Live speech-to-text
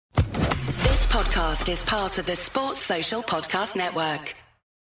podcast is part of the Sports Social Podcast Network.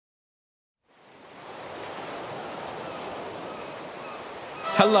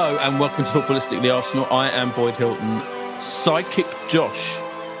 Hello and welcome to Footballistically Arsenal. I am Boyd Hilton. Psychic Josh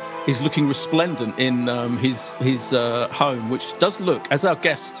is looking resplendent in his home, which does look, as our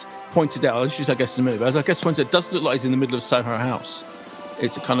guest pointed out, I'll introduce our guest in a minute, but as our guest pointed out, it does look like he's in the middle of Soho House.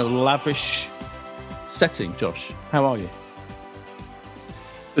 It's a kind of lavish setting. Josh, how are you?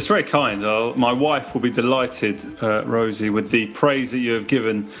 It's very kind. My wife will be delighted, Rosie, with the praise that you have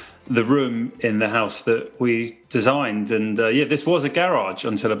given the room in the house that we designed. And this was a garage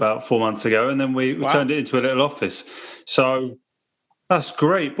until about 4 months ago, and then we turned it into a little office. So that's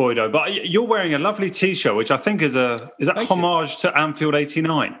great, Boydo. But you're wearing a lovely T-shirt, which I think is that homage to Anfield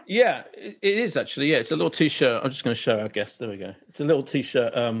 '89? Yeah, it is actually. Yeah, it's a little T-shirt. I'm just going to show our guest. There we go. It's a little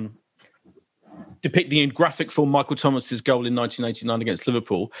T-shirt depicting in graphic form Michael Thomas's goal in 1989 against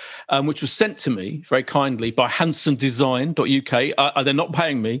Liverpool, which was sent to me very kindly by hansondesign.uk. They're not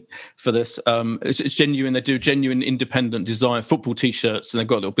paying me for this. It's genuine. They do genuine independent design football T-shirts, and they've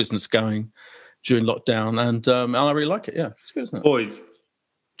got a little business going during lockdown, and I really like it. Yeah, it's good, isn't it? Boyd,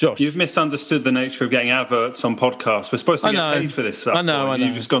 Josh, you've misunderstood the nature of getting adverts on podcasts. We're supposed to get paid for this stuff. I know.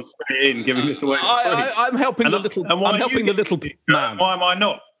 You've just gone straight in, giving this away for free. I'm helping the little man. Why am I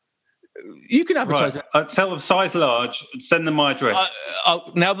not? You can advertise it. Tell them size large and send them my address.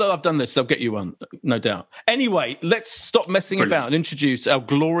 Now that I've done this, I'll get you one, no doubt. Anyway, let's stop messing about and introduce our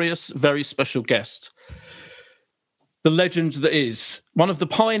glorious, very special guest, the legend that is one of the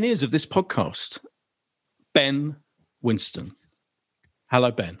pioneers of this podcast, Ben Winston.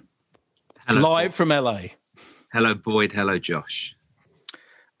 Hello, Ben. Hello, live Boyd. from LA. Hello, Boyd. Hello, Josh.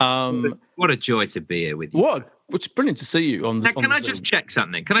 What a joy to be here with you. It's brilliant to see you on the Can I just check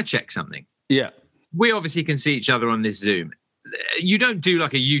something? Yeah. We obviously can see each other on this Zoom. You don't do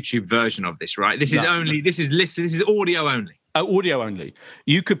like a YouTube version of this, right? This is audio only. Audio only.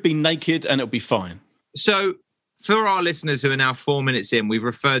 You could be naked and it'll be fine. So for our listeners who are now 4 minutes in, we've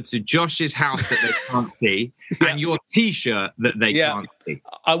referred to Josh's house that they can't see and your T-shirt that they can't see.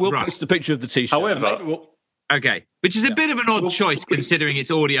 I will post a picture of the T-shirt. However... Okay, which is a bit of an odd choice considering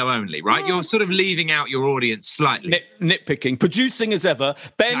it's audio only, right? You're sort of leaving out your audience slightly. Nitpicking. Producing as ever.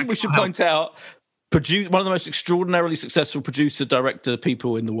 Ben, we should point out, one of the most extraordinarily successful producer-director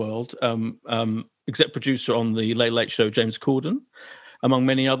people in the world, exec producer on the Late Late Show, James Corden, among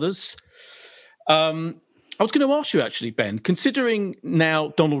many others. I was going to ask you, actually, Ben, considering now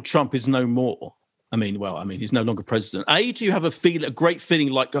Donald Trump is no more, he's no longer president. Do you have a great feeling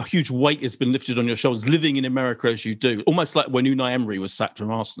like a huge weight has been lifted on your shoulders, living in America as you do, almost like when Unai Emery was sacked from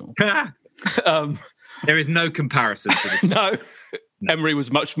Arsenal? There is no comparison to this. No, Emery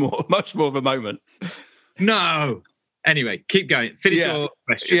was much more of a moment. No. Anyway, keep going. Finish your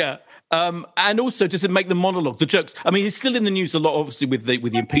question. Yeah. And also, does it make the monologue, the jokes? I mean, he's still in the news a lot, obviously, with the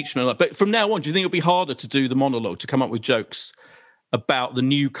impeachment. But from now on, do you think it'll be harder to do the monologue, to come up with jokes about the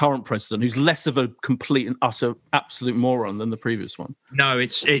new current president, who's less of a complete and utter absolute moron than the previous one? No,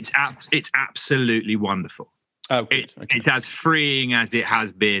 it's absolutely wonderful. Oh, good. It's as freeing as it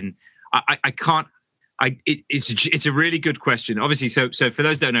has been. It's a really good question. Obviously, so for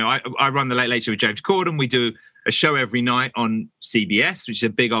those who don't know, I run the Late Late Show with James Corden. We do a show every night on CBS, which is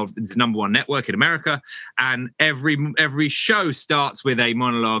it's the number one network in America, and every show starts with a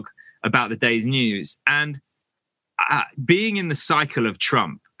monologue about the day's news. And being in the cycle of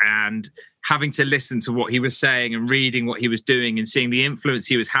Trump and having to listen to what he was saying and reading what he was doing and seeing the influence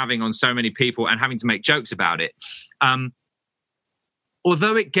he was having on so many people and having to make jokes about it,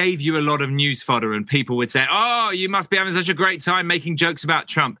 although it gave you a lot of news fodder and people would say, oh, you must be having such a great time making jokes about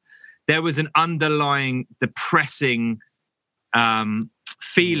Trump, there was an underlying depressing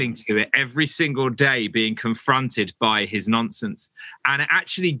feeling to it every single day, being confronted by his nonsense. And it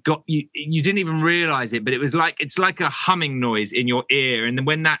actually got you didn't even realize it, but it's like a humming noise in your ear. And then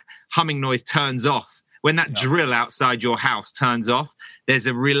when that humming noise turns off, when that drill outside your house turns off, there's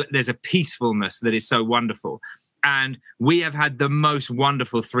a peacefulness that is so wonderful. And we have had the most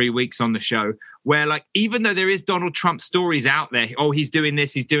wonderful 3 weeks on the show where, like, even though there is Donald Trump stories out there, oh, he's doing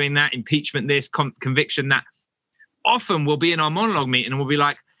this, he's doing that, impeachment this, conviction that, often we'll be in our monologue meeting and we'll be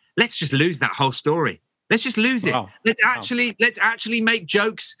like, let's just lose that whole story. Let's just lose it. Let's actually make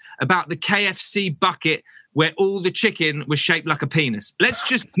jokes about the KFC bucket where all the chicken was shaped like a penis. Let's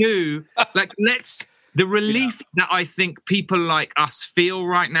just do the relief that I think people like us feel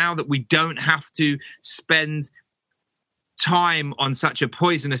right now, that we don't have to spend time on such a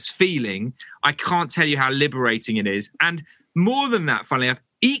poisonous feeling. I can't tell you how liberating it is. And more than that, funnily enough,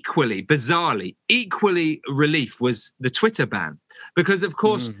 equally, bizarrely, relief was the Twitter ban. Because, of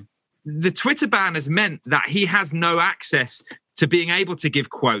course, the Twitter ban has meant that he has no access to being able to give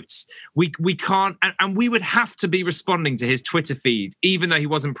quotes. We can't, and we would have to be responding to his Twitter feed, even though he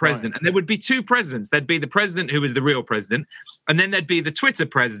wasn't president. Right. And there would be two presidents. There'd be the president who was the real president, and then there'd be the Twitter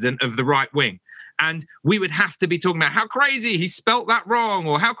president of the right wing. And we would have to be talking about how crazy he spelt that wrong,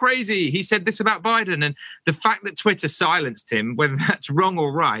 or how crazy he said this about Biden. And the fact that Twitter silenced him, whether that's wrong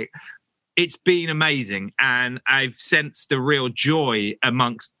or right, it's been amazing. And I've sensed a real joy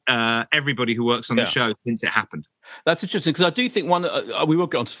amongst everybody who works on the show since it happened. That's interesting, because I do think we will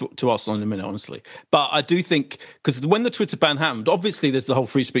get on to Arsenal in a minute, honestly. But I do think, because when the Twitter ban happened, obviously there's the whole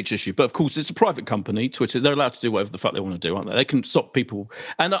free speech issue. But of course, it's a private company, Twitter. They're allowed to do whatever the fuck they want to do, aren't they? They can stop people.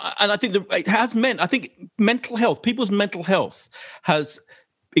 And I think it has meant, I think mental health, people's mental health has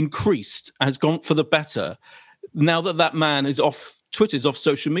increased, has gone for the better now that man is off Twitter, is off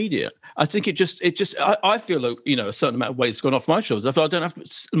social media. I think I feel like, a certain amount of weight has gone off my shoulders. I feel I don't have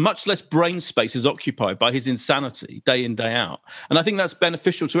much less brain space is occupied by his insanity day in, day out. And I think that's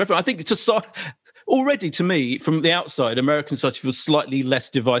beneficial to everyone. I think it's already, to me, from the outside, American society feels slightly less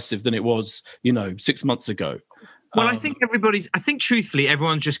divisive than it was, 6 months ago. Well, I think truthfully,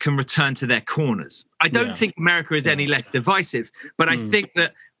 everyone just can return to their corners. I don't think America is any less divisive, but I think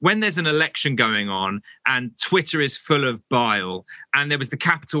that when there's an election going on and Twitter is full of bile, and there was the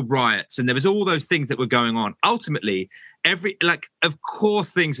Capitol riots and there was all those things that were going on, ultimately, of course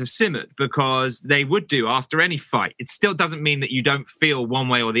things have simmered, because they would do after any fight. It still doesn't mean that you don't feel one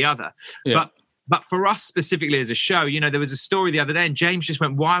way or the other. Yeah. But for us specifically as a show, there was a story the other day and James just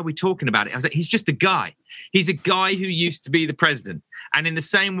went, why are we talking about it? I was like, he's just a guy. He's a guy who used to be the president. And in the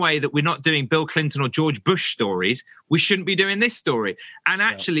same way that we're not doing Bill Clinton or George Bush stories, we shouldn't be doing this story. And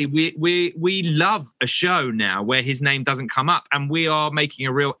actually, we love a show now where his name doesn't come up. And we are making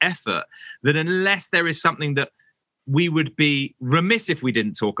a real effort that unless there is something that we would be remiss if we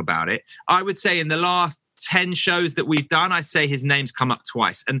didn't talk about it, I would say in the last 10 shows that we've done, I say his name's come up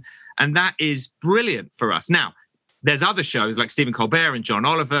twice. And that is brilliant for us. Now, there's other shows like Stephen Colbert and John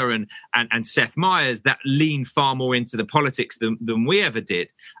Oliver and Seth Meyers that lean far more into the politics than we ever did.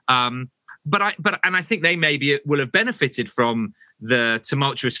 But I think they maybe will have benefited from the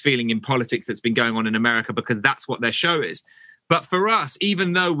tumultuous feeling in politics that's been going on in America, because that's what their show is. But for us,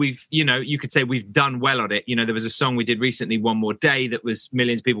 even though we've, you could say we've done well on it. There was a song we did recently, One More Day, that was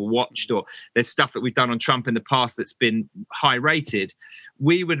millions of people watched, or there's stuff that we've done on Trump in the past that's been high rated.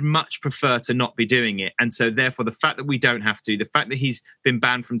 We would much prefer to not be doing it. And so therefore, the fact that we don't have to, the fact that he's been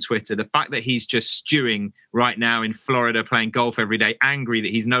banned from Twitter, the fact that he's just stewing right now in Florida, playing golf every day, angry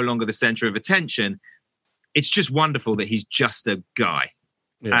that he's no longer the center of attention, it's just wonderful that he's just a guy.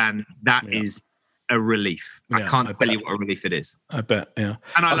 Yeah. And that is a relief. I can't tell you what a relief it is. I bet, yeah.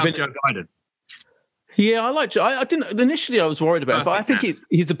 And I love Joe Biden. Yeah, I like Joe. I didn't initially. I was worried about it, but I think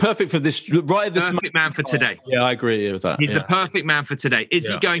he's the perfect for this. Right, this perfect man for today. Yeah, I agree with that. He's the perfect man for today. Is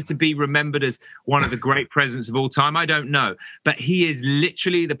he going to be remembered as one of the great presidents of all time? I don't know, but he is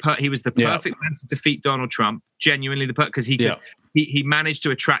literally he was the perfect man to defeat Donald Trump. Genuinely because he managed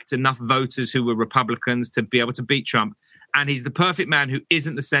to attract enough voters who were Republicans to be able to beat Trump. And he's the perfect man who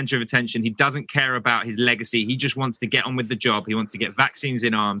isn't the center of attention. He doesn't care about his legacy. He just wants to get on with the job. He wants to get vaccines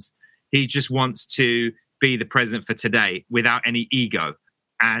in arms. He just wants to be the president for today without any ego.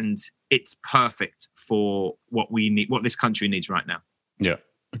 And it's perfect for what we need, what this country needs right now. Yeah,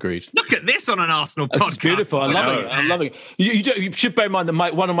 agreed. Look at this on an Arsenal podcast. It's beautiful. I love it. I'm loving it. You should bear in mind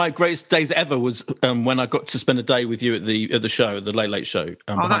that one of my greatest days ever was when I got to spend a day with you at the show, the Late Late Show,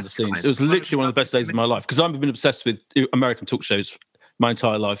 behind the scenes. Kind. It was literally one of the best days of my life, because I've been obsessed with American talk shows my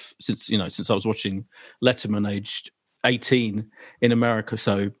entire life since I was watching Letterman aged 18 in America.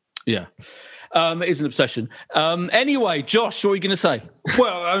 So yeah. It is an obsession. Anyway, Josh, what are you going to say?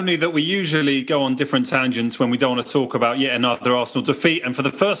 Well, only that we usually go on different tangents when we don't want to talk about yet another Arsenal defeat. And for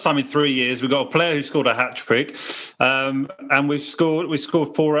the first time in 3 years, we've got a player who scored a hat-trick. And we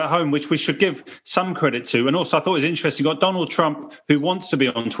scored 4 at home, which we should give some credit to. And also, I thought it was interesting. You've got Donald Trump, who wants to be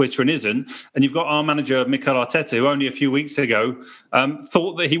on Twitter and isn't. And you've got our manager, Mikel Arteta, who only a few weeks ago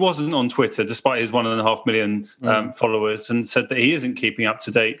thought that he wasn't on Twitter, despite his 1.5 million followers, and said that he isn't keeping up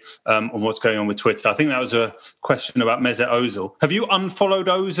to date on what's going on with Twitter. I think that was a question about Mesut Ozil. Have you unfollowed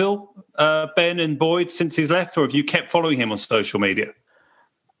Ozil, Ben and Boyd, since he's left, or have you kept following him on social media?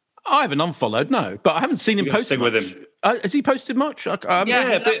 I haven't unfollowed, no, but I haven't seen him post much. With him. Has he posted much? He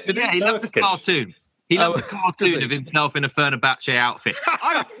loves a cartoon. He loves a cartoon of himself in a Fenerbahce outfit.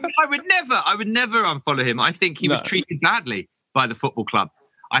 I would never unfollow him. I think he was treated badly by the football club.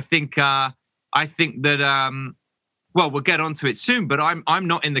 I think that. Well, we'll get onto it soon, but I'm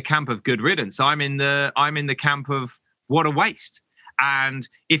not in the camp of good riddance. I'm in the camp of what a waste. And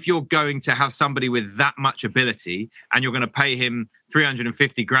if you're going to have somebody with that much ability and you're going to pay him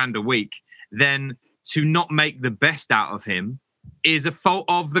 350 grand a week, then to not make the best out of him is a fault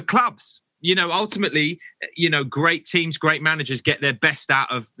of the clubs. Ultimately, great teams, great managers get their best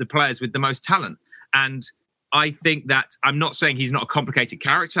out of the players with the most talent. And I think that I'm not saying he's not a complicated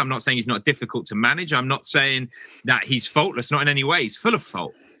character. I'm not saying he's not difficult to manage. I'm not saying that he's faultless, not in any way. He's full of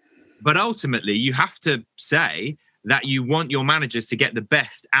fault. But ultimately, you have to say that you want your managers to get the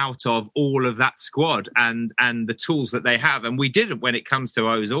best out of all of that squad and the tools that they have. And we didn't when it comes to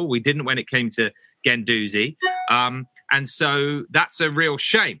Ozil. We didn't when it came to Guendouzi. And so that's a real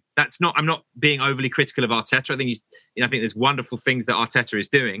shame. I'm not being overly critical of Arteta. I think I think there's wonderful things that Arteta is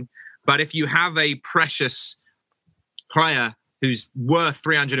doing. But if you have a precious player who's worth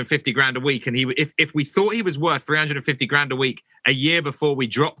 350 grand a week, and if we thought he was worth 350 grand a week a year before we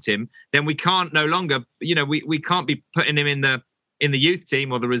dropped him, then we can't no longer, we can't be putting him in the youth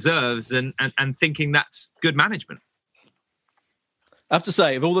team or the reserves and thinking that's good management. I have to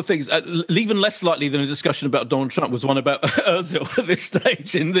say, of all the things, even less likely than a discussion about Donald Trump was one about Ozil at this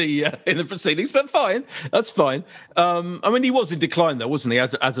stage in the proceedings. But fine, that's fine. He was in decline, though, wasn't he,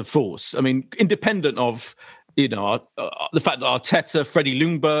 as a force? Independent of the fact that Arteta, Freddie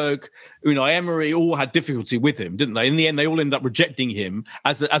Ljungberg, Unai Emery all had difficulty with him, didn't they? In the end, they all ended up rejecting him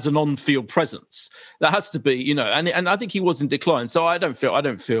as an on-field presence. That has to be, and I think he was in decline. So I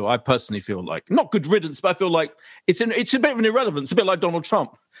personally feel like not good riddance, but I feel like it's a bit of an irrelevance. A bit like Donald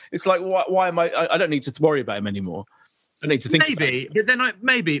Trump. It's like, why am I don't need to worry about him anymore. I need to think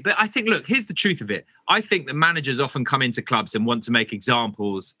but I think, look, here's the truth of it. I think that managers often come into clubs and want to make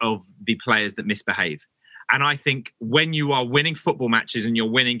examples of the players that misbehave. And I think when you are winning football matches and you're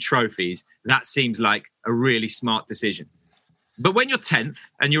winning trophies, that seems like a really smart decision. But when you're 10th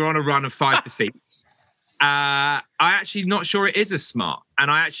and you're on a run of 5 defeats, I'm actually not sure it is as smart. And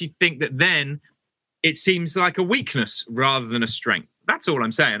I actually think that then it seems like a weakness rather than a strength. That's all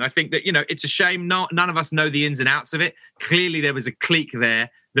I'm saying. I think that, it's a shame. None of us know the ins and outs of it. Clearly, there was a clique there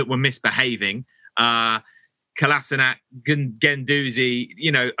that were misbehaving. Kolasinac, Guendouzi,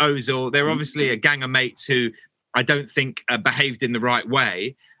 Ozil, they're obviously a gang of mates who I don't think behaved in the right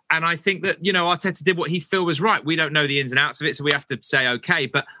way. And I think that, Arteta did what he felt was right. We don't know the ins and outs of it, so we have to say, okay.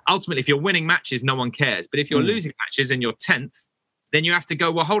 But ultimately, if you're winning matches, no one cares. But if you're losing matches and you're 10th, then you have to go,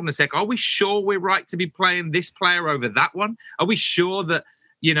 well, hold on a sec. Are we sure we're right to be playing this player over that one? Are we sure that,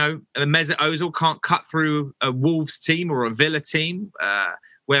 Mesut Ozil can't cut through a Wolves team or a Villa team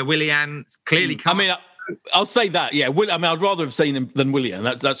where Willian clearly can't? I'll say that, yeah. I'd rather have seen him than Willian.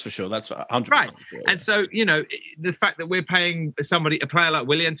 That's for sure. That's 100%. Right. Sure, yeah. And so, the fact that we're paying a player like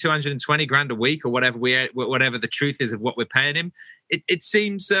Willian 220 grand a week or whatever the truth is of what we're paying him, it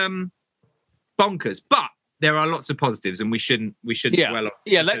seems bonkers. But there are lots of positives, and we shouldn't dwell on.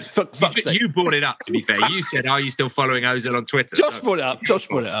 Yeah, let's fuck's sake. You brought it up, to be fair. You said, "Are you still following Ozil on Twitter?" Josh brought it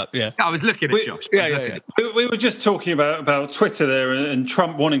up. Yeah, I was looking at Josh. Yeah. We were just talking about Twitter there and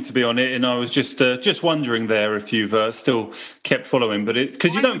Trump wanting to be on it, and I was just wondering there if you've still kept following, but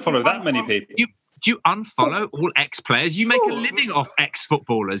because you don't follow that many people. Do you unfollow all ex-players? You make a living off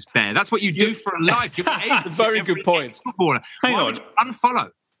ex-footballers, Bear. That's what you do for a life. You're a very good point. Ex-footballer. Hang on. Would you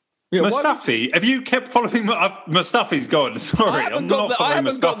unfollow? Yeah, Mustafi, have you kept following? Mustafi's gone. Sorry, I'm not following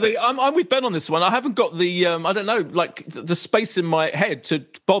Mustafi. I'm with Ben on this one. I haven't got the, I don't know, like the space in my head to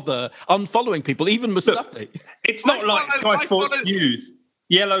bother unfollowing people, even Mustafi. Look, it's not like Sky Sports News.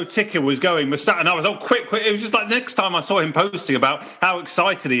 Yellow ticker was going Mustafi, and I was quick. It was just like next time I saw him posting about how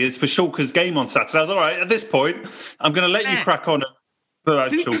excited he is for Schalke's game on Saturday. I was all right. At this point, I'm going to let you crack on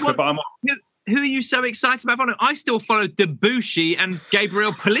about Schalke, but I'm. Who are you so excited about following? I still follow Debuchy and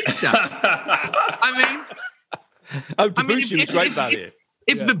Gabriel Paulista. Debuchy was great value.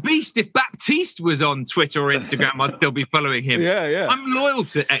 If Baptiste was on Twitter or Instagram, I'd still be following him. Yeah. I'm loyal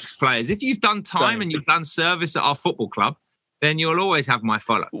to ex-players. If you've done time and you've done service at our football club, then you'll always have my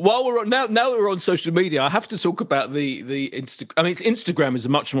follow. While we're on, now that we're on social media, I have to talk about the Instagram. Instagram is a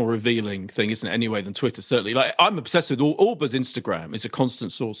much more revealing thing, isn't it? Anyway, than Twitter. Certainly, like I'm obsessed with Auba's Instagram. It's a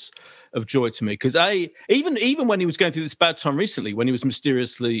constant source of joy to me because even when he was going through this bad time recently, when he was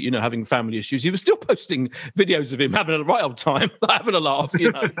mysteriously having family issues, he was still posting videos of him having a right old time, having a laugh,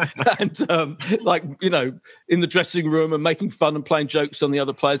 and in the dressing room and making fun and playing jokes on the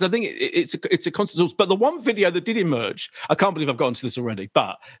other players. I think it's a constant source. But the one video that did emerge, I can't believe I've gotten to this already,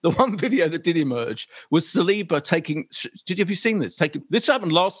 but the one video that did emerge was Saliba taking. Have you seen this? This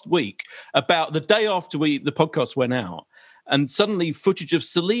happened last week, about the day after the podcast went out. And suddenly footage of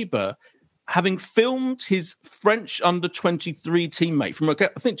Saliba having filmed his French under-23 teammate from, I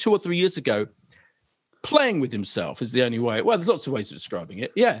think, 2 or 3 years ago, playing with himself is the only way. Well, there's lots of ways of describing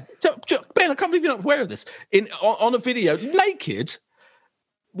it. Yeah. Ben, I can't believe you're not aware of this. On a video, naked,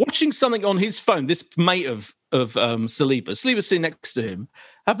 watching something on his phone, this mate of Saliba. Saliba's sitting next to him,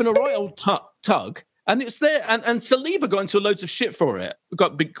 having a right old tug. And it's there, and Saliba got into loads of shit for it.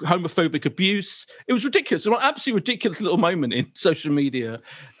 Got big homophobic abuse. It was ridiculous. It was an absolutely ridiculous little moment in social media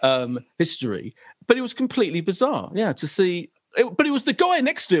history. But it was completely bizarre, to see. But it was the guy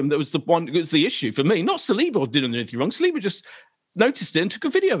next to him that was the issue for me. Not Saliba didn't do anything wrong. Saliba just noticed it and took a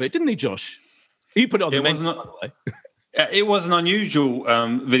video of it, didn't he, Josh? You put it on the menu, by the way. It was an unusual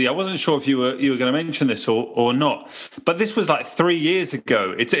video. I wasn't sure if you were going to mention this or not, but this was like 3 years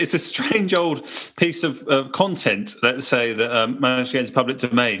ago. It's a strange old piece of content, let's say, that managed to get into public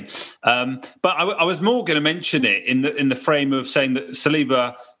domain. But I was more going to mention it in the frame of saying that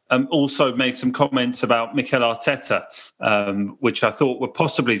Saliba also made some comments about Mikel Arteta, which I thought were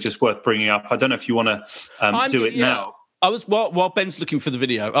possibly just worth bringing up. I don't know if you want to do it now. I was while Ben's looking for the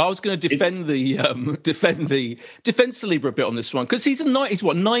video, I was going to defend Saliba a bit on this one, because he's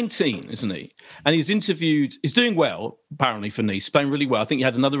 19, isn't he? And he's interviewed. He's doing well apparently for Nice, playing really well. I think he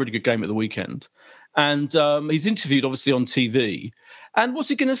had another really good game at the weekend, and he's interviewed obviously on TV. And what's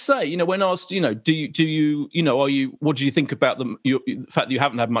he going to say? When asked, what do you think about the fact that you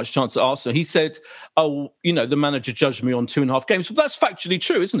haven't had much chance at Arsenal? He said, the manager judged me on 2.5 games. Well, that's factually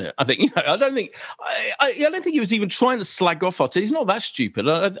true, isn't it? I think, I don't think he was even trying to slag off Arteta. He's not that stupid.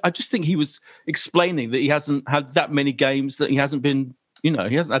 I just think he was explaining that he hasn't had that many games, that he hasn't been, he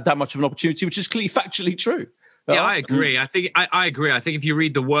hasn't had that much of an opportunity, which is clearly factually true. Yeah, I agree. I agree. I think if you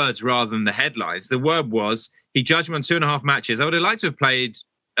read the words rather than the headlines, the word was, he judged me on 2.5 matches. I would have liked to have played.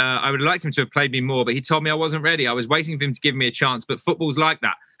 I would have liked him to have played me more, but he told me I wasn't ready. I was waiting for him to give me a chance. But football's like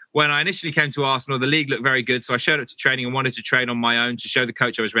that. When I initially came to Arsenal, the league looked very good, so I showed up to training and wanted to train on my own to show the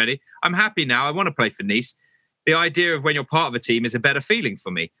coach I was ready. I'm happy now. I want to play for Nice. The idea of when you're part of a team is a better feeling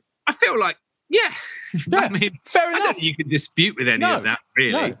for me. I feel like, yeah. I mean, fair enough. I don't think you can dispute with any of that,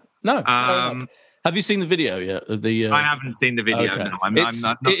 really. No. Have you seen the video yet? I haven't seen the video. Okay. No, I'm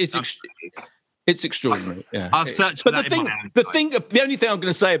not. It's extraordinary. Yeah, I'll search for but that. The only thing I'm going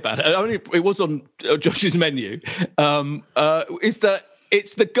to say about it, it was on Josh's menu, is that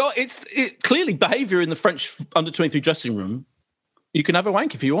it's the guy. It's clearly behaviour in the French under-23 dressing room. You can have a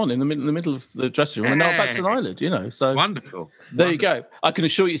wank if you want in the middle of the dressing room, and now back to an island. So wonderful. There you go. I can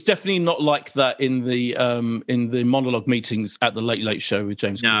assure you, it's definitely not like that in the monologue meetings at the Late Late Show with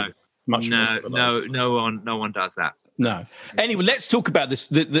James. No. Corden. No one does that. No. Anyway, let's talk about this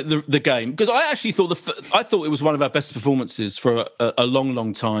the game, because I actually thought it was one of our best performances for a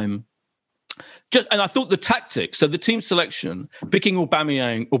long time. And I thought the tactics, so the team selection, picking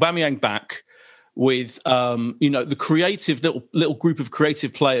Aubameyang back with the creative little group of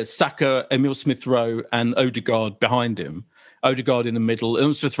creative players, Saka, Emile Smith-Rowe, and Odegaard behind him. Odegaard in the middle.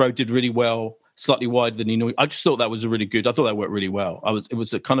 Emile Smith-Rowe did really well, slightly wider than he knew. I just thought that was I thought that worked really well. It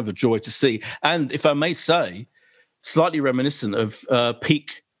was a kind of a joy to see. And if I may say, slightly reminiscent of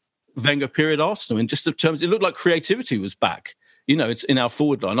peak Wenger period Arsenal, in just terms, it looked like creativity was back. It's in our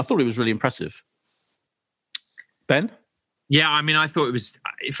forward line. I thought it was really impressive. Ben? Yeah, I mean, I thought it was,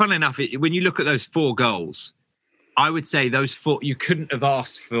 funnily enough, when you look at those 4 goals, I would say those 4, you couldn't have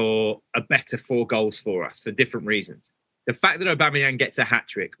asked for a better 4 goals for us for different reasons. The fact that Aubameyang gets a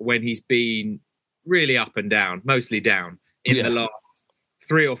hat-trick when he's been really up and down, mostly down, in the last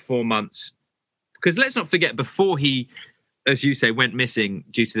 3 or 4 months. Because let's not forget, before he, as you say, went missing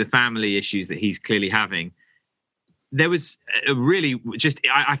due to the family issues that he's clearly having, there was a really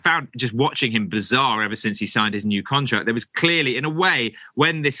I found just watching him bizarre ever since he signed his new contract. There was clearly, in a way,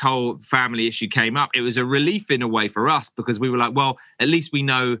 when this whole family issue came up, it was a relief in a way for us, because we were like, well, at least we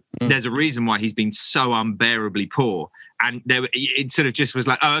know there's a reason why he's been so unbearably poor. And it sort of just was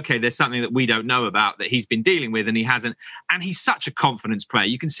like, oh, okay, there's something that we don't know about that he's been dealing with and he hasn't. And he's such a confidence player.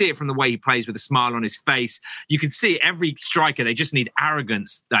 You can see it from the way he plays with a smile on his face. You can see every striker, they just need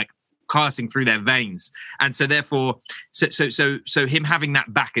arrogance, like, passing through their veins. And so therefore, so him having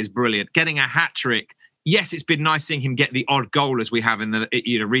that back is brilliant. Getting a hat-trick, yes, it's been nice seeing him get the odd goal as we have in the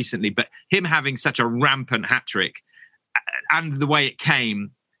recently, but him having such a rampant hat-trick and the way it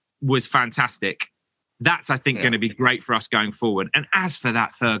came was fantastic. That's, I think, going to be great for us going forward. And as for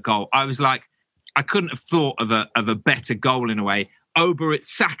that 3rd goal, I was like, I couldn't have thought of a better goal in a way.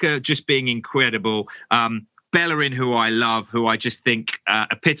 Saka just being incredible. Bellerin, who I love, who I just think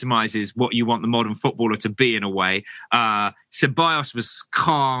epitomizes what you want the modern footballer to be in a way. Ceballos was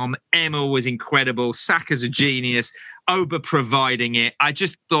calm. Emil was incredible. Saka's a genius. Oba providing it. I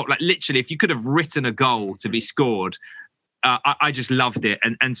just thought, like, literally, if you could have written a goal to be scored, I just loved it.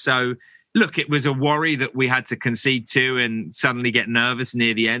 And so, Look, it was a worry that we had to concede to and suddenly get nervous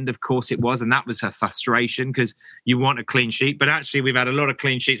near the end. Of course it was. And that was her frustration because you want a clean sheet. But actually, we've had a lot of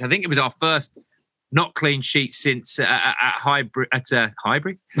clean sheets. I think it was our first not clean sheet since at the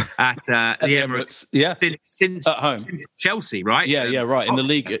Emirates. Yeah. Since at home. Since Chelsea, right? Yeah, right. In the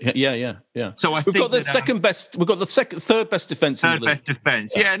league. Yeah. So we've got the second best. We've got the third best defence in the league. Third best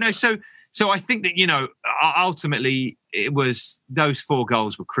defence. Yeah, no. So I think that, ultimately it was those 4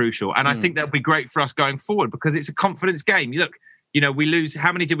 goals were crucial. And I think that'll be great for us going forward because it's a confidence game. Look, we lose.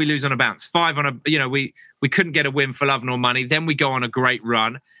 How many did we lose on a bounce? 5 on a, we couldn't get a win for love nor money. Then we go on a great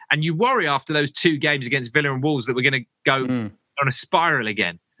run. And you worry after those 2 games against Villa and Wolves that we're going to go on a spiral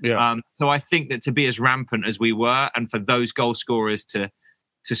again. Yeah. So I think that to be as rampant as we were and for those goal scorers to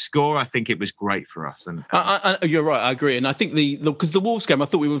score, I think it was great for us. And you're right, I agree. And I think because the Wolves game, I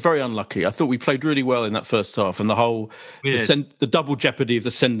thought we were very unlucky. I thought we played really well in that first half, and the whole the double jeopardy of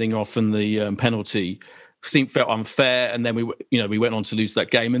the sending off and the penalty felt unfair. And then we went on to lose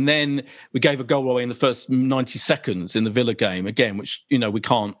that game, and then we gave a goal away in the first 90 seconds in the Villa game again, which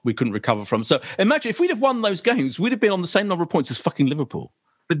we couldn't recover from. So imagine if we'd have won those games, we'd have been on the same number of points as fucking Liverpool.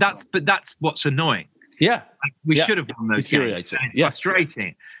 But that's what's annoying. Yeah. We should have won those games. It's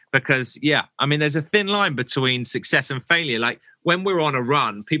frustrating because, there's a thin line between success and failure. Like when we're on a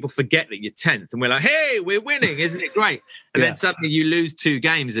run, people forget that you're 10th and we're like, hey, we're winning. Isn't it great? And then suddenly you lose 2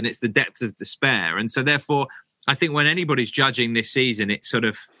 games and it's the depths of despair. And so therefore, I think when anybody's judging this season, it's sort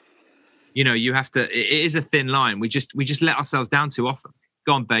of, you have to, it is a thin line. We just let ourselves down too often.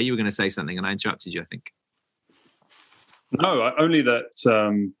 Go on, Bay, you were going to say something and I interrupted you, I think. No, only that...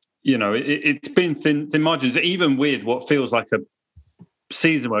 it's been thin margins, even with what feels like a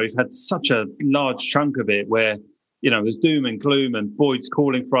season where we've had such a large chunk of it where, there's doom and gloom and Boyd's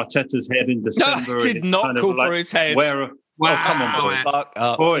calling for Arteta's head in December. No, did not call for his head. Wow. Oh, come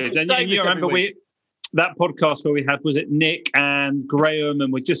on, Boyd. And you remember that podcast where we had, was it Nick and Graham,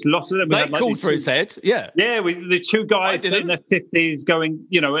 and we just lost it. They called for his head, yeah. Yeah, the 2 guys in their 50s going,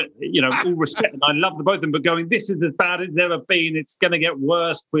 all respect, and I love the both of them, but going, this is as bad as it's ever been. It's going to get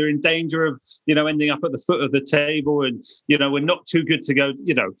worse. We're in danger of, ending up at the foot of the table, and, we're not too good to go,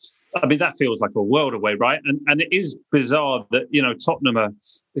 that feels like a world away, right? And it is bizarre that, Tottenham are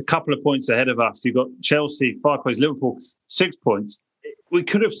a couple of points ahead of us. You've got Chelsea, 5 points, Liverpool, 6 points. We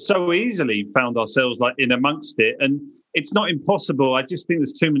could have so easily found ourselves like in amongst it, and it's not impossible. I just think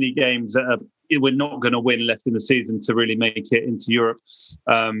there's too many games that we're not going to win left in the season to really make it into Europe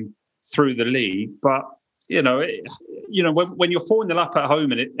through the league. But when you're 4-0 up at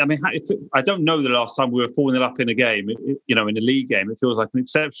home, and I don't know the last time we were 4-0 up in a game. In a league game, it feels like an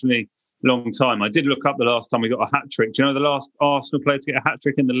exceptionally long time. I did look up the last time we got a hat trick. Do you know the last Arsenal player to get a hat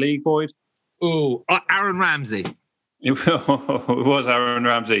trick in the league, Boyd? Oh, Aaron Ramsey. It was Aaron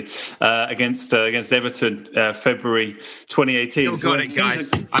Ramsey against Everton, February 2018. Still got it,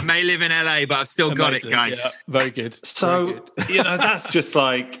 guys. I may live in LA, but I've still got it, guys. Yeah, very good. So, that's just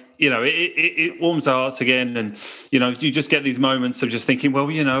like, it warms our hearts again. And, you just get these moments of just thinking, well,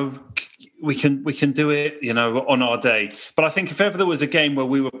 we can do it, on our day. But I think if ever there was a game where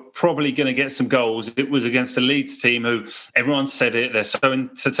we were probably going to get some goals, it was against the Leeds team, who everyone said it. They're so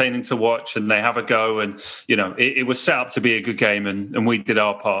entertaining to watch, and they have a go. And it was set up to be a good game, and we did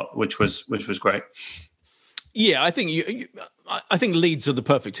our part, which was great. Yeah, I think I think Leeds are the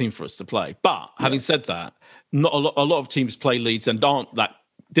perfect team for us to play. But having said that, not a lot of teams play Leeds and don't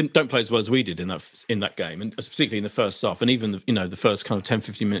play as well as we did in that game, and particularly in the first half, and even the first kind of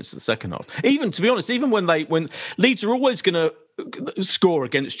 10-15 minutes of the second half. Even, to be honest, even when Leeds are always going to score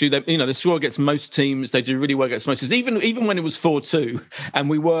against you, they score against most teams. They do really well against most teams. Even when it was 4-2 and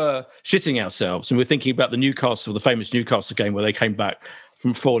we were shitting ourselves, and we're thinking about the famous Newcastle game where they came back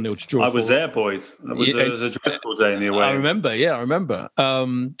from 4-0 to draw. I was there, boys. It was a dreadful day in the away. I remember.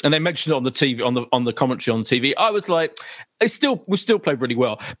 And they mentioned it on the TV, on the commentary on TV. I was like, we still played really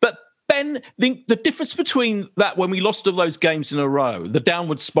well. But Ben, the difference between that when we lost all those games in a row, the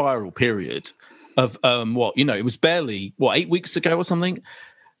downward spiral period of it was barely 8 weeks ago or something,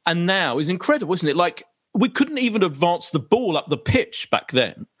 and now is incredible, isn't it? Like, we couldn't even advance the ball up the pitch back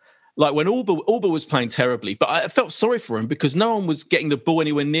then. Like when Auba was playing terribly, but I felt sorry for him because no one was getting the ball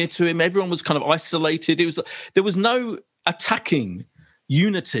anywhere near to him. Everyone was kind of isolated. There was no attacking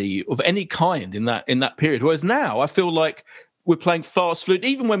unity of any kind in that period. Whereas now I feel like we're playing fast, fluid.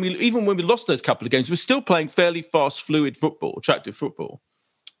 Even when we lost those couple of games, we're still playing fairly fast, fluid football, attractive football.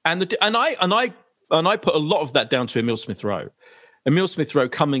 And I put a lot of that down to Emile Smith Rowe. Emile Smith Rowe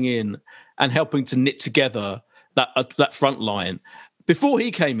coming in and helping to knit together that front line. Before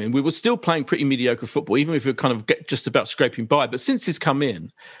he came in, we were still playing pretty mediocre football, even if we were kind of just about scraping by. But since he's come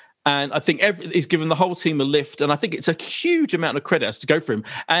in, And I think he's given the whole team a lift, and I think it's a huge amount of credit has to go for him.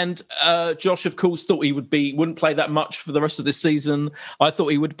 And Josh, of course, thought he wouldn't play that much for the rest of this season. I thought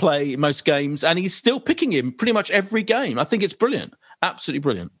he would play most games, and he's still picking him pretty much every game. I think it's brilliant, absolutely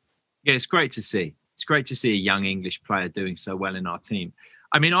brilliant. Yeah, it's great to see. It's great to see a young English player doing so well in our team.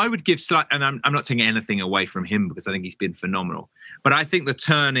 I mean, I would give and I'm not taking anything away from him because I think he's been phenomenal. But I think the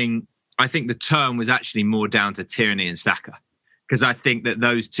turn was actually more down to Tierney and Saka. Because I think that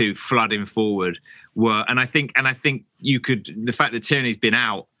those two flooding forward and I think the fact that Tierney's been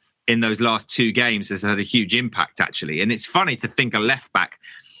out in those last two games has had a huge impact, actually. And it's funny to think a left back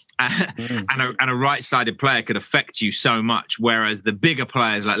and a right-sided player could affect you so much, whereas the bigger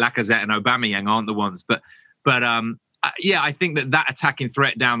players like Lacazette and Aubameyang aren't the ones. But I think that attacking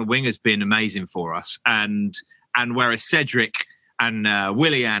threat down the wing has been amazing for us. And whereas Cedric and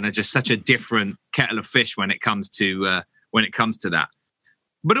Willian are just such a different kettle of fish when it comes to that.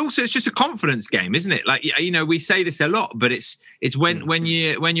 But also it's just a confidence game, isn't it? Like, you know, we say this a lot, but it's when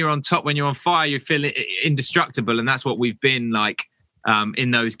you're on top, when you're on fire, you feel indestructible. And that's what we've been like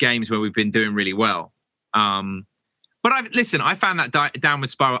in those games where we've been doing really well. But I found that downward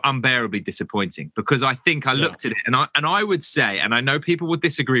spiral unbearably disappointing because I think I looked at it and I would say, and I know people will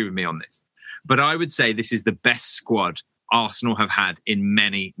disagree with me on this, but I would say this is the best squad Arsenal have had in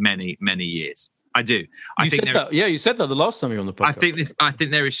many, many, many years. I do. You said that the last time you were on the podcast. I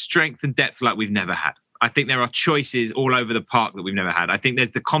think there is strength and depth like we've never had. I think there are choices all over the park that we've never had. I think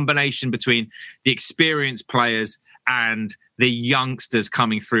there's the combination between the experienced players and the youngsters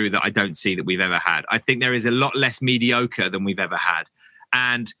coming through that I don't see that we've ever had. I think there is a lot less mediocre than we've ever had.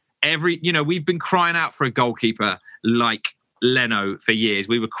 And we've been crying out for a goalkeeper like Leno for years.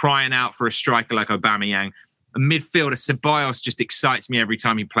 We were crying out for a striker like Aubameyang. A midfielder, Ceballos just excites me every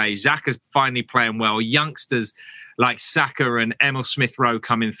time he plays. Xhaka's finally playing well. Youngsters like Saka and Emil Smith-Rowe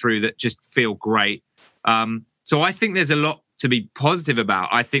coming through that just feel great. So I think there's a lot to be positive about.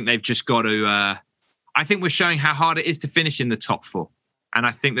 I think they've just got to... I think we're showing how hard it is to finish in the top four. And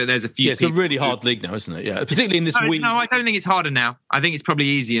I think that there's a few... Yeah, it's a really hard league now, isn't it? Yeah, particularly in this week. No, I don't think it's harder now. I think it's probably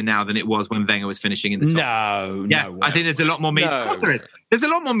easier now than it was when Wenger was finishing in the top. No. I think there's a lot more... Of course there is. There's a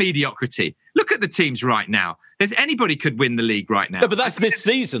lot more mediocrity. Look at the teams right now. Anybody could win the league right now. No, but that's this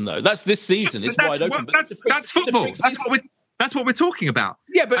season, though. That's this season. It's wide open. That's football. That's what we're talking about.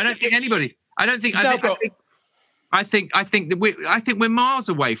 Yeah, but I don't think anybody... I think we're miles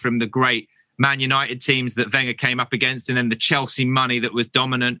away from the great Man United teams that Wenger came up against, and then the Chelsea money that was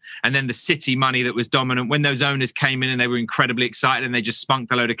dominant, and then the City money that was dominant when those owners came in and they were incredibly excited and they just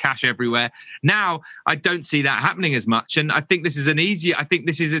spunked a load of cash everywhere. Now, I don't see that happening as much. And I think this is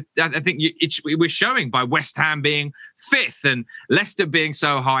we're showing by West Ham being fifth and Leicester being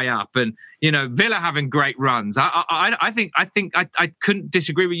so high up and, Villa having great runs. I think I couldn't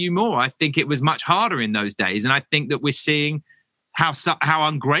disagree with you more. I think it was much harder in those days. And I think that we're seeing how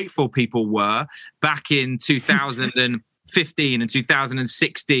ungrateful people were back in 2015 and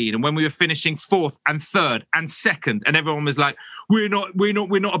 2016, and when we were finishing fourth and third and second, and everyone was like, "We're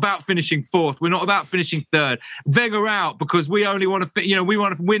not about finishing fourth. We're not about finishing third. Wenger out because we only want to, we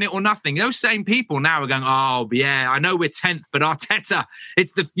want to win it or nothing." Those same people now are going, "Oh yeah, I know we're 10th, but Arteta,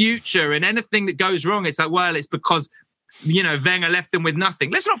 it's the future, and anything that goes wrong, it's like, well, it's because." Wenger left them with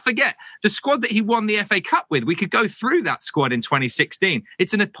nothing. Let's not forget the squad that he won the FA Cup with. We could go through that squad in 2016.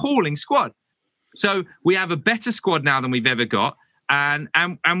 It's an appalling squad. So we have a better squad now than we've ever got, and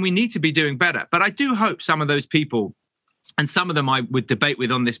we need to be doing better. But I do hope some of those people, and some of them I would debate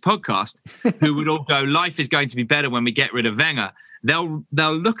with on this podcast, who would all go, life is going to be better when we get rid of Wenger. They'll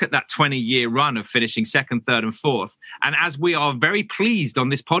look at that 20-year run of finishing second, third and fourth. And as we are very pleased on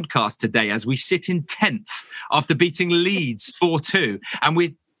this podcast today, as we sit in 10th after beating Leeds 4-2, and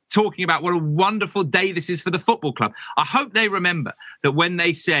we're talking about what a wonderful day this is for the football club. I hope they remember that when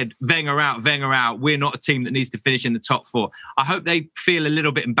they said Wenger out, we're not a team that needs to finish in the top four. I hope they feel a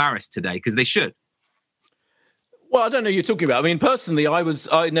little bit embarrassed today because they should. Well, I don't know what you're talking about. I mean, personally,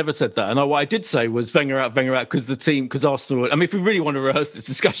 I never said that. And what I did say was Wenger out because Arsenal... I mean, if we really want to rehearse this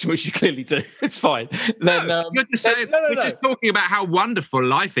discussion, which you clearly do, it's fine. Then, you're just saying, we're just talking about how wonderful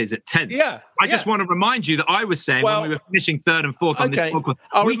life is at 10th. Yeah. I just want to remind you that I was saying when we were finishing third and fourth on this podcast,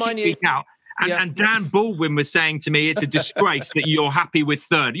 I'll remind you... out. And Dan Baldwin was saying to me, it's a disgrace that you're happy with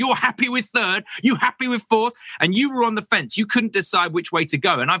third. You're happy with third. You happy with fourth. And you were on the fence. You couldn't decide which way to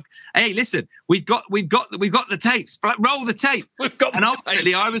go. And hey, listen, we've got the tapes. Roll the tape. And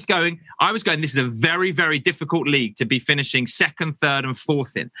ultimately, I was going, this is a very, very difficult league to be finishing second, third and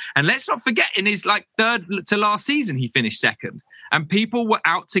fourth in. And let's not forget, in his third to last season, he finished second. And people were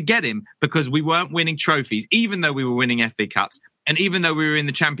out to get him because we weren't winning trophies, even though we were winning FA Cups. And even though we were in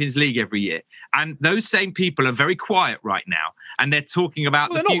the Champions League every year, and those same people are very quiet right now, and they're talking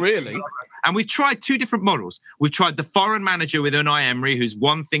about the future. Not really. And we've tried two different models. We've tried the foreign manager with Unai Emery, who's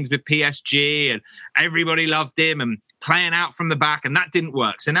won things with PSG, and everybody loved him, and playing out from the back, and that didn't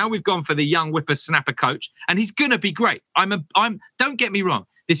work. So now we've gone for the young whippersnapper coach, and he's going to be great. Don't get me wrong.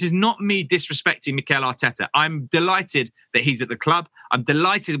 This is not me disrespecting Mikel Arteta. I'm delighted that he's at the club. I'm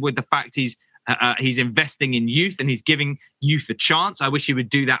delighted with the fact he's investing in youth and he's giving youth a chance. I wish he would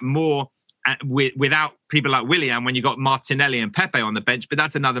do that more without people like Willian when you got Martinelli and Pepe on the bench, but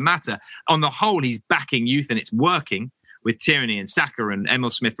that's another matter. On the whole, he's backing youth and it's working with Tierney and Saka and Emil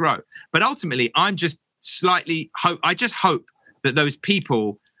Smith-Rowe. But ultimately, I just hope that those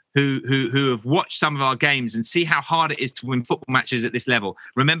people who have watched some of our games and see how hard it is to win football matches at this level,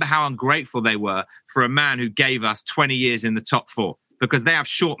 remember how ungrateful they were for a man who gave us 20 years in the top four, because they have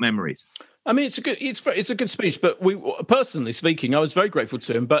short memories. I mean, it's a good speech, but personally speaking, I was very grateful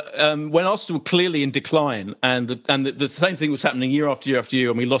to him. But when Arsenal were clearly in decline, and the same thing was happening year after year after year,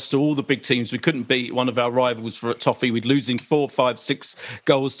 and we lost to all the big teams, we couldn't beat one of our rivals for Toffee. We'd losing 4, 5, 6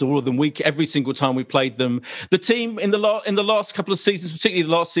 goals to all of them every single time we played them. The team in the last couple of seasons, particularly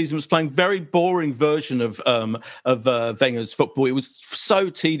the last season, was playing very boring version of Wenger's football. It was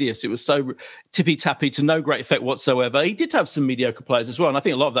so tedious. It was so tippy tappy to no great effect whatsoever. He did have some mediocre players as well, and I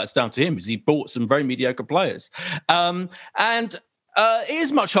think a lot of that's down to him. He bought some very mediocre players. It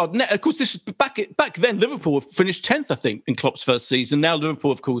is much harder. Of course, this back then, Liverpool finished 10th, I think, in Klopp's first season. Now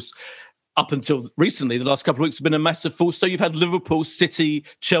Liverpool, of course, up until recently, the last couple of weeks have been a massive force. So you've had Liverpool, City,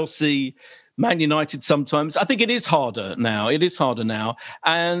 Chelsea, Man United sometimes. I think it is harder now.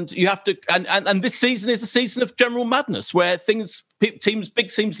 And you have to... And this season is a season of general madness where big teams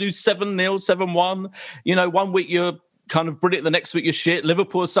lose 7-0, 7-1. 1 week you're kind of brilliant, the next week you're shit.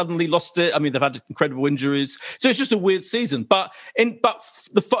 Liverpool has suddenly lost it. I mean, they've had incredible injuries. So it's just a weird season. But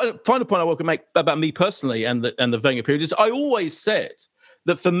the final point I want to make about me personally and the Wenger period is I always said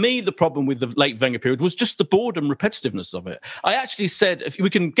that for me, the problem with the late Wenger period was just the boredom, repetitiveness of it. I actually said, if we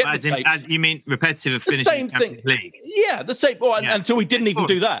can get as you mean repetitive of finishing the same thing. League. Yeah, the same. Well, yeah. Until we didn't even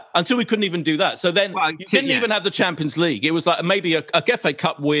do that. Until we couldn't even do that. So then you didn't even have the Champions League. It was like maybe a FA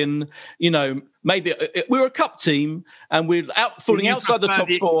Cup win, maybe we were a cup team and we're falling outside the top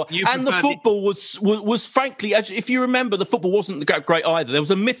four. And the football was frankly, if you remember, the football wasn't great either. There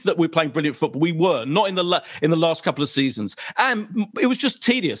was a myth that we were playing brilliant football. We were not in the last couple of seasons, and it was just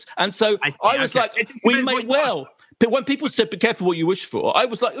tedious. And so I was like, we may well. But when people said, be careful what you wish for, I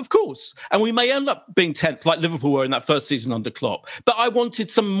was like, of course. And we may end up being 10th, like Liverpool were in that first season under Klopp. But I wanted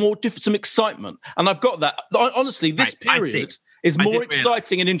some excitement. And I've got that. Honestly, this period is more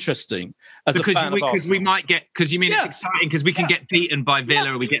exciting and interesting as a fan of Arsenal. Because we might get... Because you mean it's exciting because we can get beaten by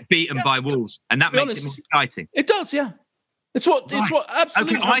Villa or we get beaten by Wolves. And that makes it more exciting. It does, yeah. It's what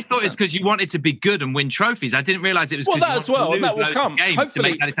absolutely... Okay, I thought it's because you wanted to be good and win trophies. I didn't realise it was because that as well, and that will come.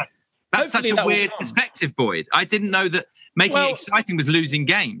 Hopefully... That's such a weird perspective, Boyd. I didn't know that making it exciting was losing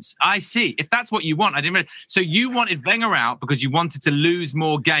games. I see. If that's what you want, I didn't really... So you wanted Wenger out because you wanted to lose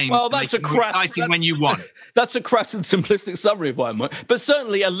more games to make it more exciting when you won. That's a crass and simplistic summary of why I'm... But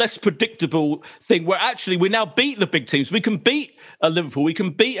certainly a less predictable thing where actually we now beat the big teams. We can beat a Liverpool. We can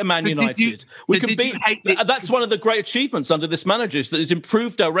beat a Man United. That's one of the great achievements under this manager is that has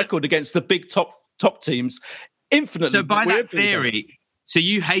improved our record against the big top teams infinitely. So by that theory... So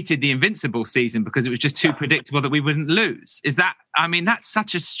you hated the Invincible season because it was just too predictable that we wouldn't lose. Is that, I mean, that's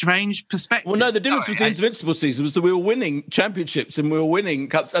such a strange perspective. Well, no, the difference with the Invincible season was that we were winning championships and we were winning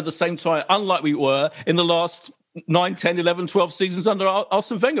cups at the same time, unlike we were in the last 9, 10, 11, 12 seasons under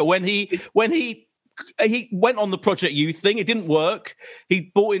Arsene Wenger. When he went on the Project Youth thing, it didn't work.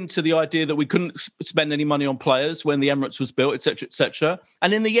 He bought into the idea that we couldn't spend any money on players when the Emirates was built, etc., etc.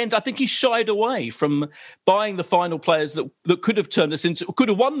 And in the end, I think he shied away from buying the final players that could have turned us into, could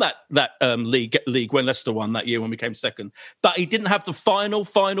have won that league when Leicester won that year when we came second. But he didn't have the final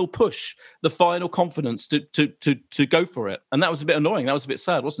push, the final confidence to go for it. And that was a bit annoying. That was a bit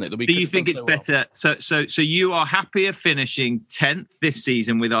sad, wasn't it? Do you think it's better? So you are happier finishing 10th this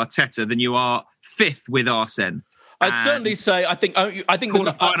season with Arteta than you are 5th with Arsene? I'd certainly say I think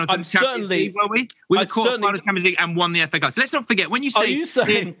quarterfinals I'm certainly were we were quarterfinals Champions League and won the FA Cup. So let's not forget when you say. Are you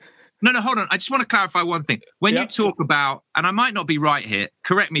saying? No, hold on. I just want to clarify one thing. When you talk about, and I might not be right here.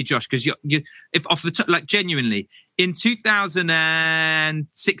 Correct me, Josh, because you if off the top, like genuinely in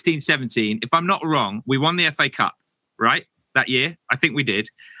 2016-17, if I'm not wrong, we won the FA Cup, right? That year, I think we did,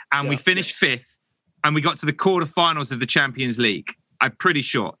 and we finished 5th, and we got to the quarterfinals of the Champions League. I'm pretty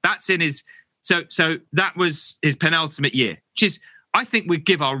sure that's in his. So that was his penultimate year, which is I think we'd